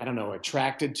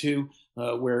 attracted to,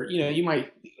 where, you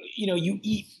might, you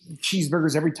eat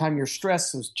cheeseburgers every time you're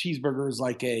stressed. So cheeseburger is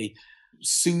like a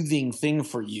soothing thing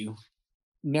for you.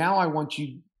 Now I want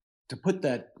you to put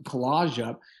that collage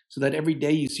up so that every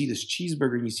day you see this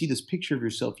cheeseburger and you see this picture of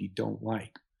yourself you don't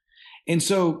like. And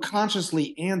so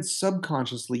consciously and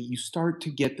subconsciously, you start to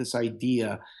get this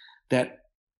idea that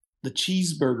the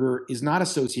cheeseburger is not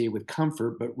associated with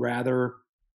comfort, but rather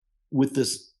with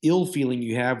this ill feeling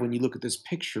you have when you look at this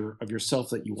picture of yourself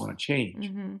that you want to change.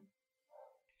 Mm-hmm.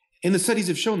 And the studies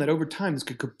have shown that over time, this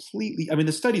could completely,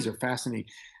 the studies are fascinating.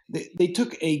 They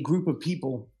took a group of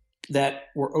people that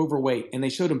were overweight and they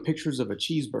showed them pictures of a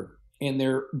cheeseburger and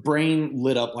their brain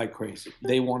lit up like crazy.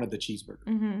 They wanted the cheeseburger.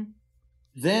 Mm-hmm.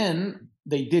 Then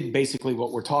they did basically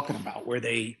what we're talking about, where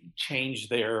they changed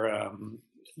their,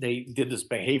 they did this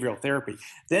behavioral therapy.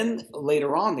 Then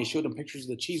later on, they showed them pictures of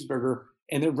the cheeseburger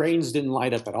and their brains didn't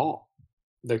light up at all.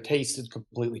 Their taste had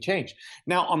completely changed.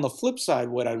 Now, on the flip side,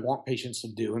 what I want patients to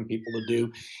do and people to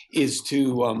do is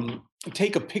to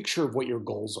take a picture of what your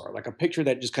goals are, like a picture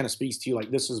that just kind of speaks to you,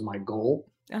 like, this is my goal.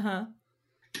 Uh-huh.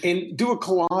 And do a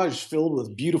collage filled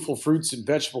with beautiful fruits and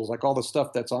vegetables, like all the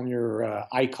stuff that's on your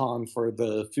icon for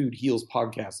the Food Heals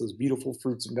podcast, those beautiful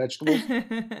fruits and vegetables.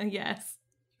 Yes.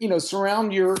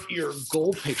 Surround your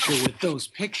goal picture with those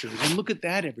pictures and look at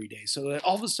that every day. So that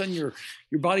all of a sudden your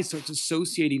body starts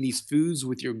associating these foods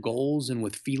with your goals and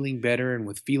with feeling better and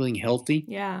with feeling healthy.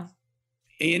 Yeah.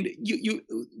 And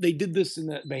they did this in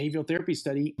the behavioral therapy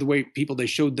study, the way they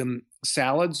showed them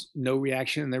salads, no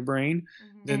reaction in their brain.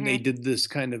 Mm-hmm. Then they did this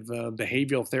kind of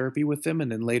behavioral therapy with them.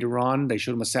 And then later on, they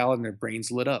showed them a salad and their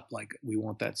brains lit up like, we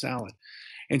want that salad.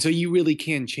 And so you really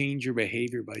can change your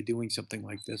behavior by doing something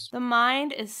like this. The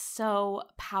mind is so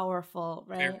powerful,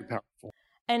 right? Very powerful.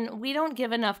 And we don't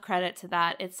give enough credit to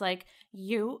that. It's like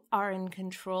you are in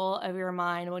control of your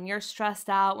mind. When you're stressed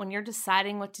out, when you're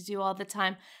deciding what to do all the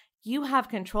time, you have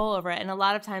control over it. And a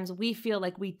lot of times we feel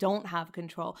like we don't have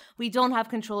control. We don't have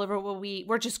control over what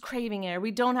we're just craving it. Or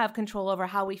we don't have control over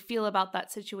how we feel about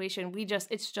that situation.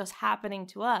 It's just happening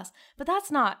to us. But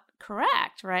that's not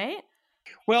correct, right?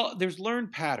 Well, there's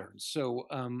learned patterns. So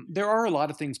there are a lot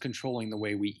of things controlling the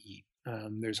way we eat.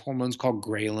 There's hormones called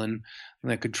ghrelin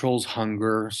that controls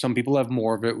hunger. Some people have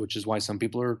more of it, which is why some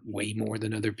people are way more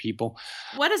than other people.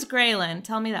 What is ghrelin?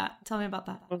 Tell me that. Tell me about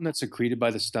that. One that's secreted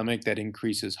by the stomach that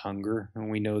increases hunger.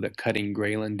 And we know that cutting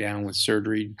ghrelin down with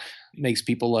surgery makes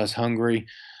people less hungry.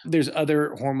 There's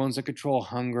other hormones that control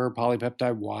hunger,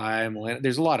 polypeptide Y,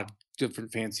 there's a lot of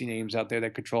different fancy names out there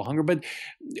that control hunger. But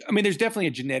I mean, there's definitely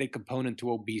a genetic component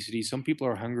to obesity. Some people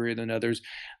are hungrier than others.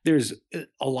 There's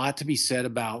a lot to be said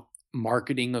about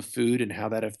marketing of food and how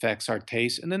that affects our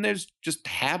taste. And then there's just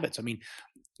habits. I mean,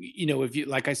 if you,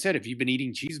 like I said, if you've been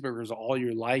eating cheeseburgers all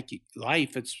your life,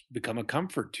 it's become a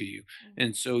comfort to you.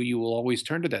 And so you will always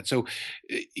turn to that. So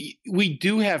we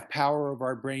do have power of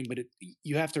our brain, but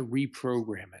you have to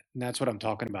reprogram it. And that's what I'm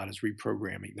talking about, is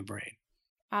reprogramming the brain.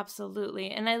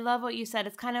 Absolutely. And I love what you said.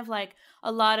 It's kind of like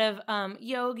a lot of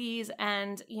yogis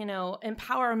and,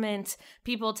 empowerment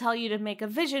people tell you to make a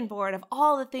vision board of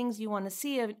all the things you want to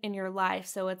see in your life.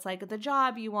 So it's like the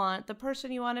job you want, the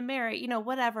person you want to marry,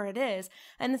 whatever it is.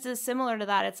 And this is similar to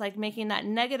that. It's like making that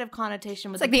negative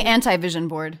connotation with it's like the anti-vision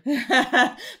board.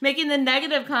 Making the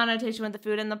negative connotation with the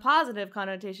food and the positive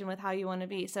connotation with how you want to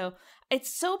be. So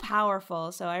it's so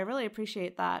powerful. So I really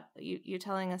appreciate that, you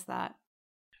telling us that.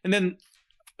 And then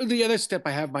the other step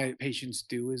I have my patients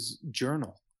do is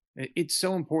journal. It's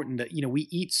so important that, we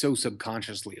eat so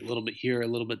subconsciously, a little bit here, a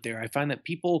little bit there. I find that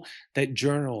people that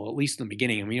journal, at least in the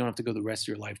beginning, and you don't have to go the rest of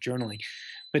your life journaling,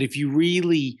 but if you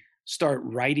really start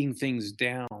writing things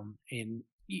down and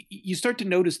you start to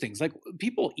notice things, like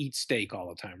people eat steak all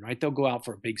the time, right? They'll go out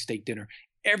for a big steak dinner.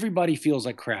 Everybody feels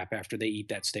like crap after they eat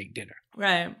that steak dinner.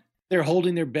 Right. They're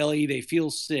holding their belly. They feel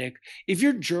sick. If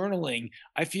you're journaling,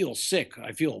 I feel sick.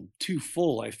 I feel too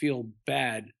full. I feel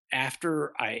bad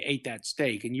after I ate that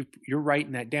steak. And you're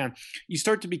writing that down. You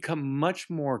start to become much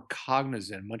more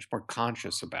cognizant, much more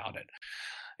conscious about it.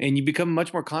 And you become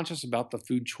much more conscious about the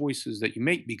food choices that you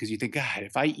make, because you think, God,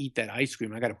 if I eat that ice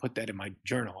cream, I got to put that in my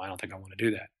journal. I don't think I want to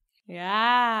do that.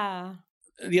 Yeah.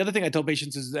 The other thing I tell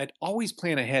patients is that always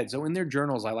plan ahead. So in their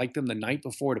journals, I like them the night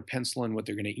before to pencil in what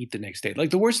they're going to eat the next day.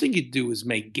 Like the worst thing you do is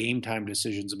make game time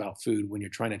decisions about food when you're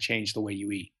trying to change the way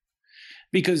you eat.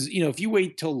 Because, if you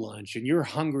wait till lunch and you're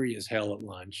hungry as hell at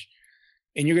lunch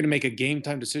and you're going to make a game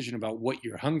time decision about what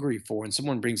you're hungry for, and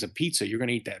someone brings a pizza, you're going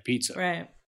to eat that pizza. Right.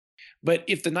 But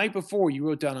if the night before you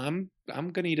wrote down, I'm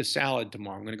going to eat a salad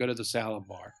tomorrow, I'm going to go to the salad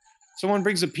bar. Someone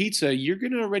brings a pizza, you're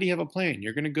going to already have a plan.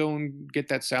 You're going to go and get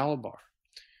that salad bar.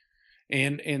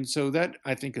 And so that,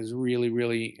 I think, is really,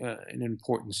 really an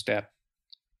important step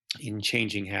in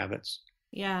changing habits.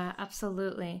 Yeah,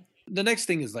 absolutely. The next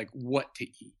thing is like what to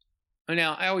eat.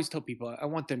 Now, I always tell people I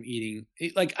want them eating,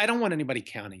 like I don't want anybody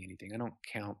counting anything. I don't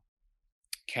count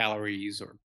calories,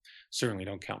 or certainly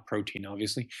don't count protein,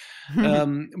 obviously.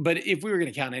 But if we were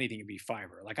going to count anything, it'd be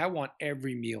fiber. Like I want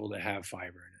every meal to have fiber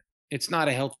in it. It's not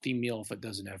a healthy meal if it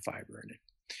doesn't have fiber in it.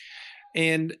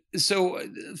 And so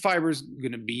fiber is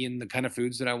going to be in the kind of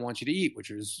foods that I want you to eat, which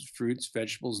is fruits,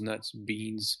 vegetables, nuts,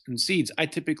 beans, and seeds. I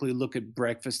typically look at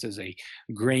breakfast as a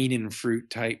grain and fruit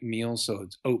type meal. So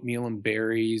it's oatmeal and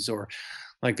berries, or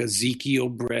like Ezekiel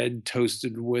bread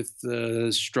toasted with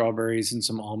strawberries and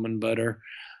some almond butter,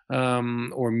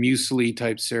 or muesli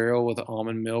type cereal with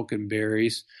almond milk and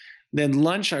berries. Then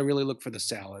lunch, I really look for the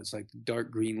salads, like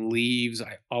dark green leaves.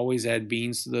 I always add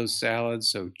beans to those salads.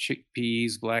 So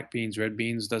chickpeas, black beans, red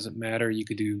beans, doesn't matter. You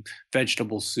could do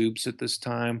vegetable soups at this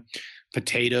time.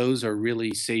 Potatoes are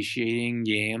really satiating.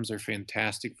 Yams are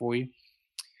fantastic for you.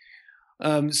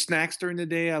 Snacks during the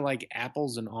day, I like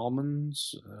apples and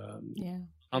almonds,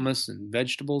 hummus and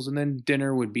vegetables. And then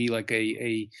dinner would be like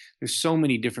there's so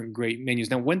many different great menus.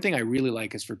 Now, one thing I really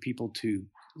like is for people to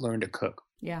learn to cook.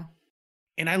 Yeah.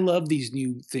 And I love these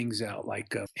new things out,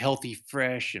 like Healthy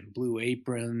Fresh and Blue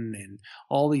Apron and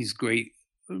all these great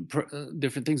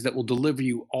different things that will deliver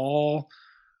you all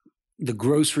the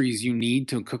groceries you need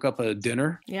to cook up a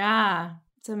dinner. Yeah,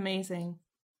 it's amazing.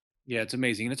 Yeah, it's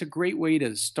amazing. And it's a great way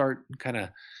to start kind of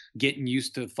getting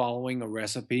used to following a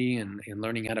recipe and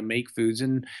learning how to make foods.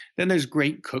 And then there's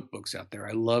great cookbooks out there.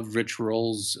 I love Rich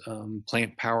Roll's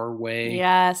Plant Power Way.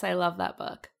 Yes, I love that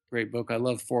book. great book. I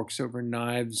love Forks Over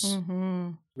Knives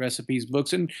recipes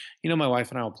books. And, my wife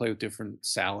and I will play with different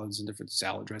salads and different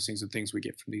salad dressings and things we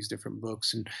get from these different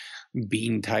books, and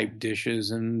bean type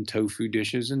dishes and tofu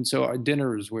dishes. And so our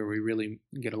dinner is where we really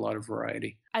get a lot of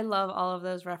variety. I love all of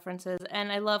those references,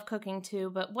 and I love cooking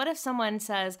too. But what if someone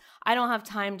says, I don't have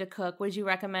time to cook? Would you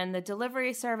recommend the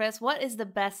delivery service? What is the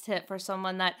best tip for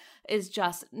someone that is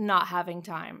just not having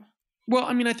time? Well,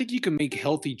 I think you can make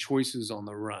healthy choices on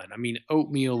the run.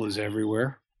 Oatmeal is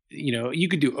everywhere. You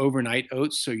could do overnight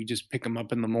oats, so you just pick them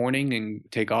up in the morning and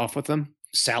take off with them.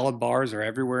 Salad bars are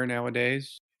everywhere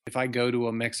nowadays. If I go to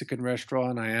a Mexican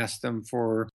restaurant, I ask them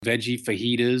for veggie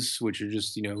fajitas, which are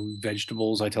just,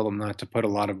 vegetables. I tell them not to put a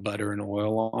lot of butter and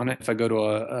oil on it. If I go to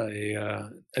a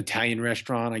Italian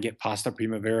restaurant, I get pasta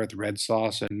primavera with red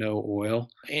sauce and no oil.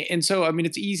 And so,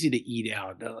 it's easy to eat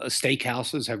out.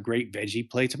 Steakhouses have great veggie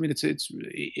plates.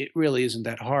 It really isn't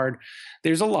that hard.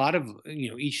 There's a lot of,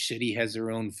 each city has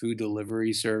their own food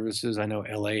delivery services. I know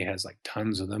LA has like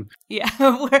tons of them. Yeah,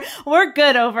 we're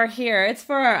good over here. It's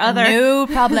for our other no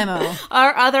problemo.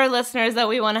 Our other listeners that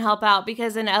we want to help out,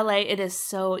 because in LA it is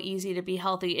so easy to be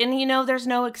healthy. And there's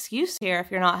no excuse here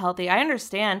if you're not healthy. I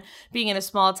understand being in a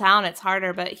small town, it's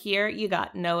harder, but here you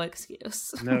got no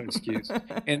excuse. No excuse.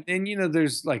 And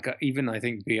there's even I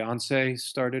think Beyonce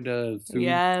started a food.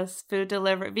 Yes,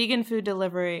 vegan food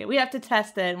delivery. We have to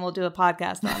test it and we'll do a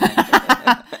podcast on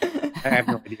it. I have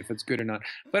no idea if it's good or not,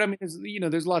 but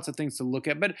there's lots of things to look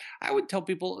at. But I would tell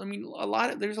people,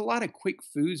 there's a lot of quick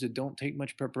foods that don't take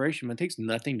much preparation. It takes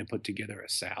nothing to put together a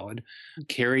salad.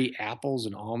 Carry apples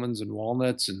and almonds and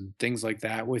walnuts and things like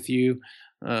that with you.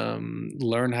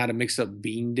 Learn how to mix up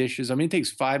bean dishes. it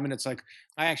takes 5 minutes. I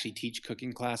actually teach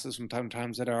cooking classes from time to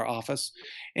time at our office,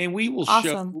 and we will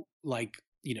show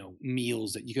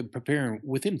meals that you can prepare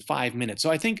within 5 minutes.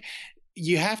 So I think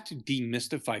you have to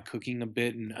demystify cooking a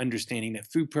bit, and understanding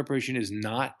that food preparation is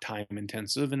not time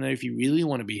intensive, and that if you really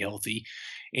want to be healthy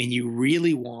and you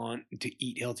really want to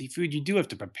eat healthy food, you do have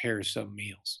to prepare some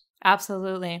meals.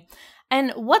 Absolutely.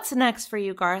 And what's next for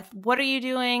you, Garth? What are you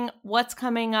doing? What's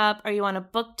coming up? Are you on a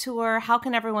book tour? How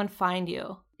can everyone find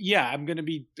you? Yeah, I'm going to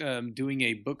be doing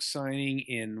a book signing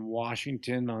in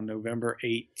Washington on November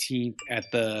 18th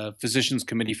at the Physicians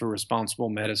Committee for Responsible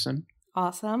Medicine.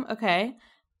 Awesome. Okay.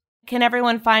 Can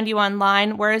everyone find you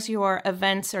online? Where is your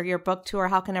events or your book tour?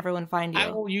 How can everyone find you? I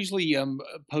will usually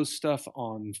post stuff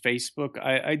on Facebook.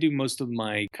 I do most of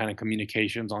my kind of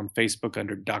communications on Facebook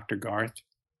under Dr. Garth.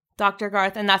 Dr.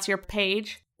 Garth, and that's your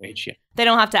page? Page, yeah. They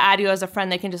don't have to add you as a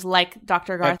friend. They can just like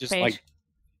Dr. Garth's page?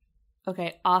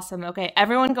 Okay, awesome. Okay,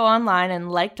 everyone go online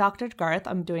and like Dr. Garth.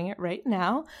 I'm doing it right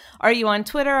now. Are you on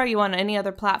Twitter? Are you on any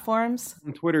other platforms?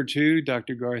 On Twitter too,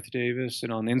 Dr. Garth Davis,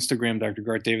 and on Instagram, Dr.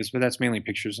 Garth Davis, but that's mainly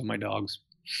pictures of my dogs.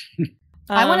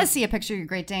 I want to see a picture of your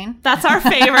Great Dane. That's our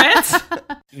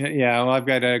favorite. Yeah, well, I've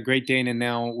got a Great Dane, and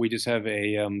now we just have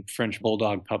a French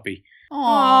Bulldog puppy.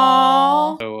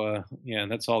 Aww. So, yeah,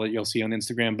 that's all that you'll see on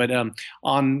Instagram. But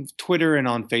on Twitter and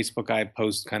on Facebook, I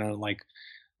post kind of like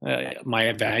my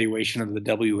evaluation of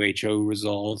the WHO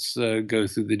results, go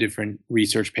through the different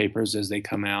research papers as they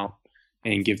come out,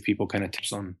 and give people kind of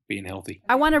tips on being healthy.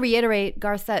 I want to reiterate,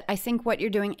 Garth, that I think what you're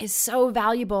doing is so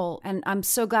valuable. And I'm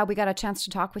so glad we got a chance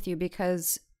to talk with you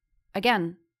because,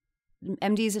 again,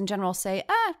 MDs in general say,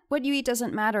 what you eat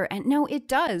doesn't matter. And no, it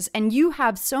does. And you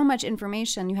have so much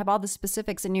information. You have all the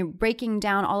specifics, and you're breaking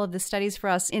down all of the studies for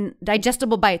us in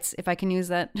digestible bites, if I can use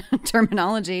that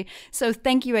terminology. So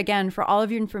thank you again for all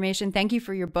of your information. Thank you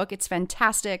for your book. It's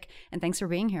fantastic. And thanks for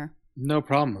being here. No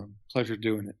problem. Pleasure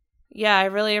doing it. Yeah, I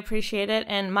really appreciate it.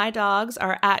 And my dogs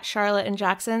are at Charlotte and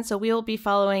Jackson, so we will be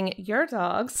following your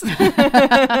dogs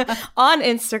on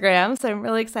Instagram. So I'm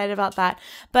really excited about that.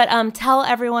 But tell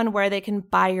everyone where they can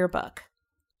buy your book.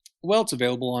 Well, it's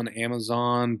available on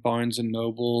Amazon, Barnes &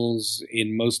 Nobles,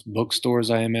 in most bookstores,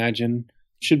 I imagine.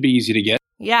 Should be easy to get.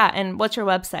 Yeah, and what's your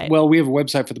website? Well, we have a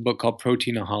website for the book called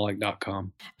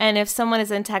proteinaholic.com. And if someone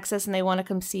is in Texas and they want to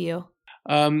come see you?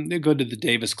 They go to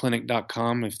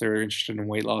thedavisclinic.com if they're interested in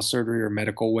weight loss surgery or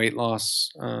medical weight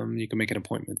loss. You can make an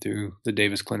appointment through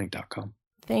thedavisclinic.com.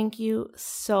 Thank you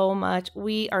so much.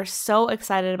 We are so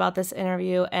excited about this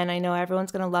interview, and I know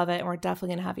everyone's going to love it, and we're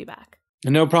definitely going to have you back.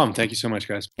 No problem. Thank you so much,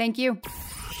 guys. Thank you.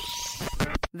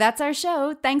 That's our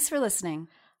show. Thanks for listening.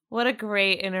 What a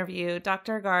great interview.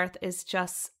 Dr. Garth is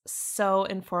just so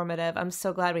informative. I'm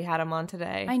so glad we had him on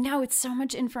today. I know, it's so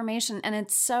much information, and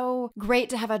it's so great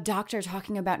to have a doctor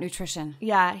talking about nutrition.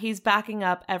 Yeah, he's backing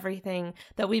up everything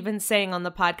that we've been saying on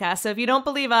the podcast. So if you don't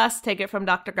believe us, take it from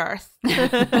Dr. Garth.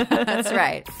 That's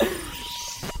right.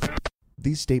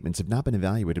 These statements have not been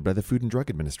evaluated by the Food and Drug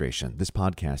Administration. This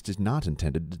podcast is not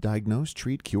intended to diagnose,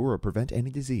 treat, cure, or prevent any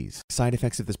disease. Side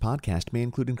effects of this podcast may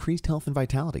include increased health and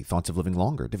vitality, thoughts of living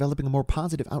longer, developing a more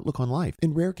positive outlook on life.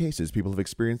 In rare cases, people have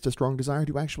experienced a strong desire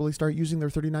to actually start using their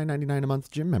 $39.99 a month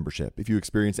gym membership. If you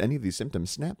experience any of these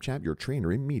symptoms, Snapchat your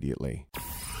trainer immediately.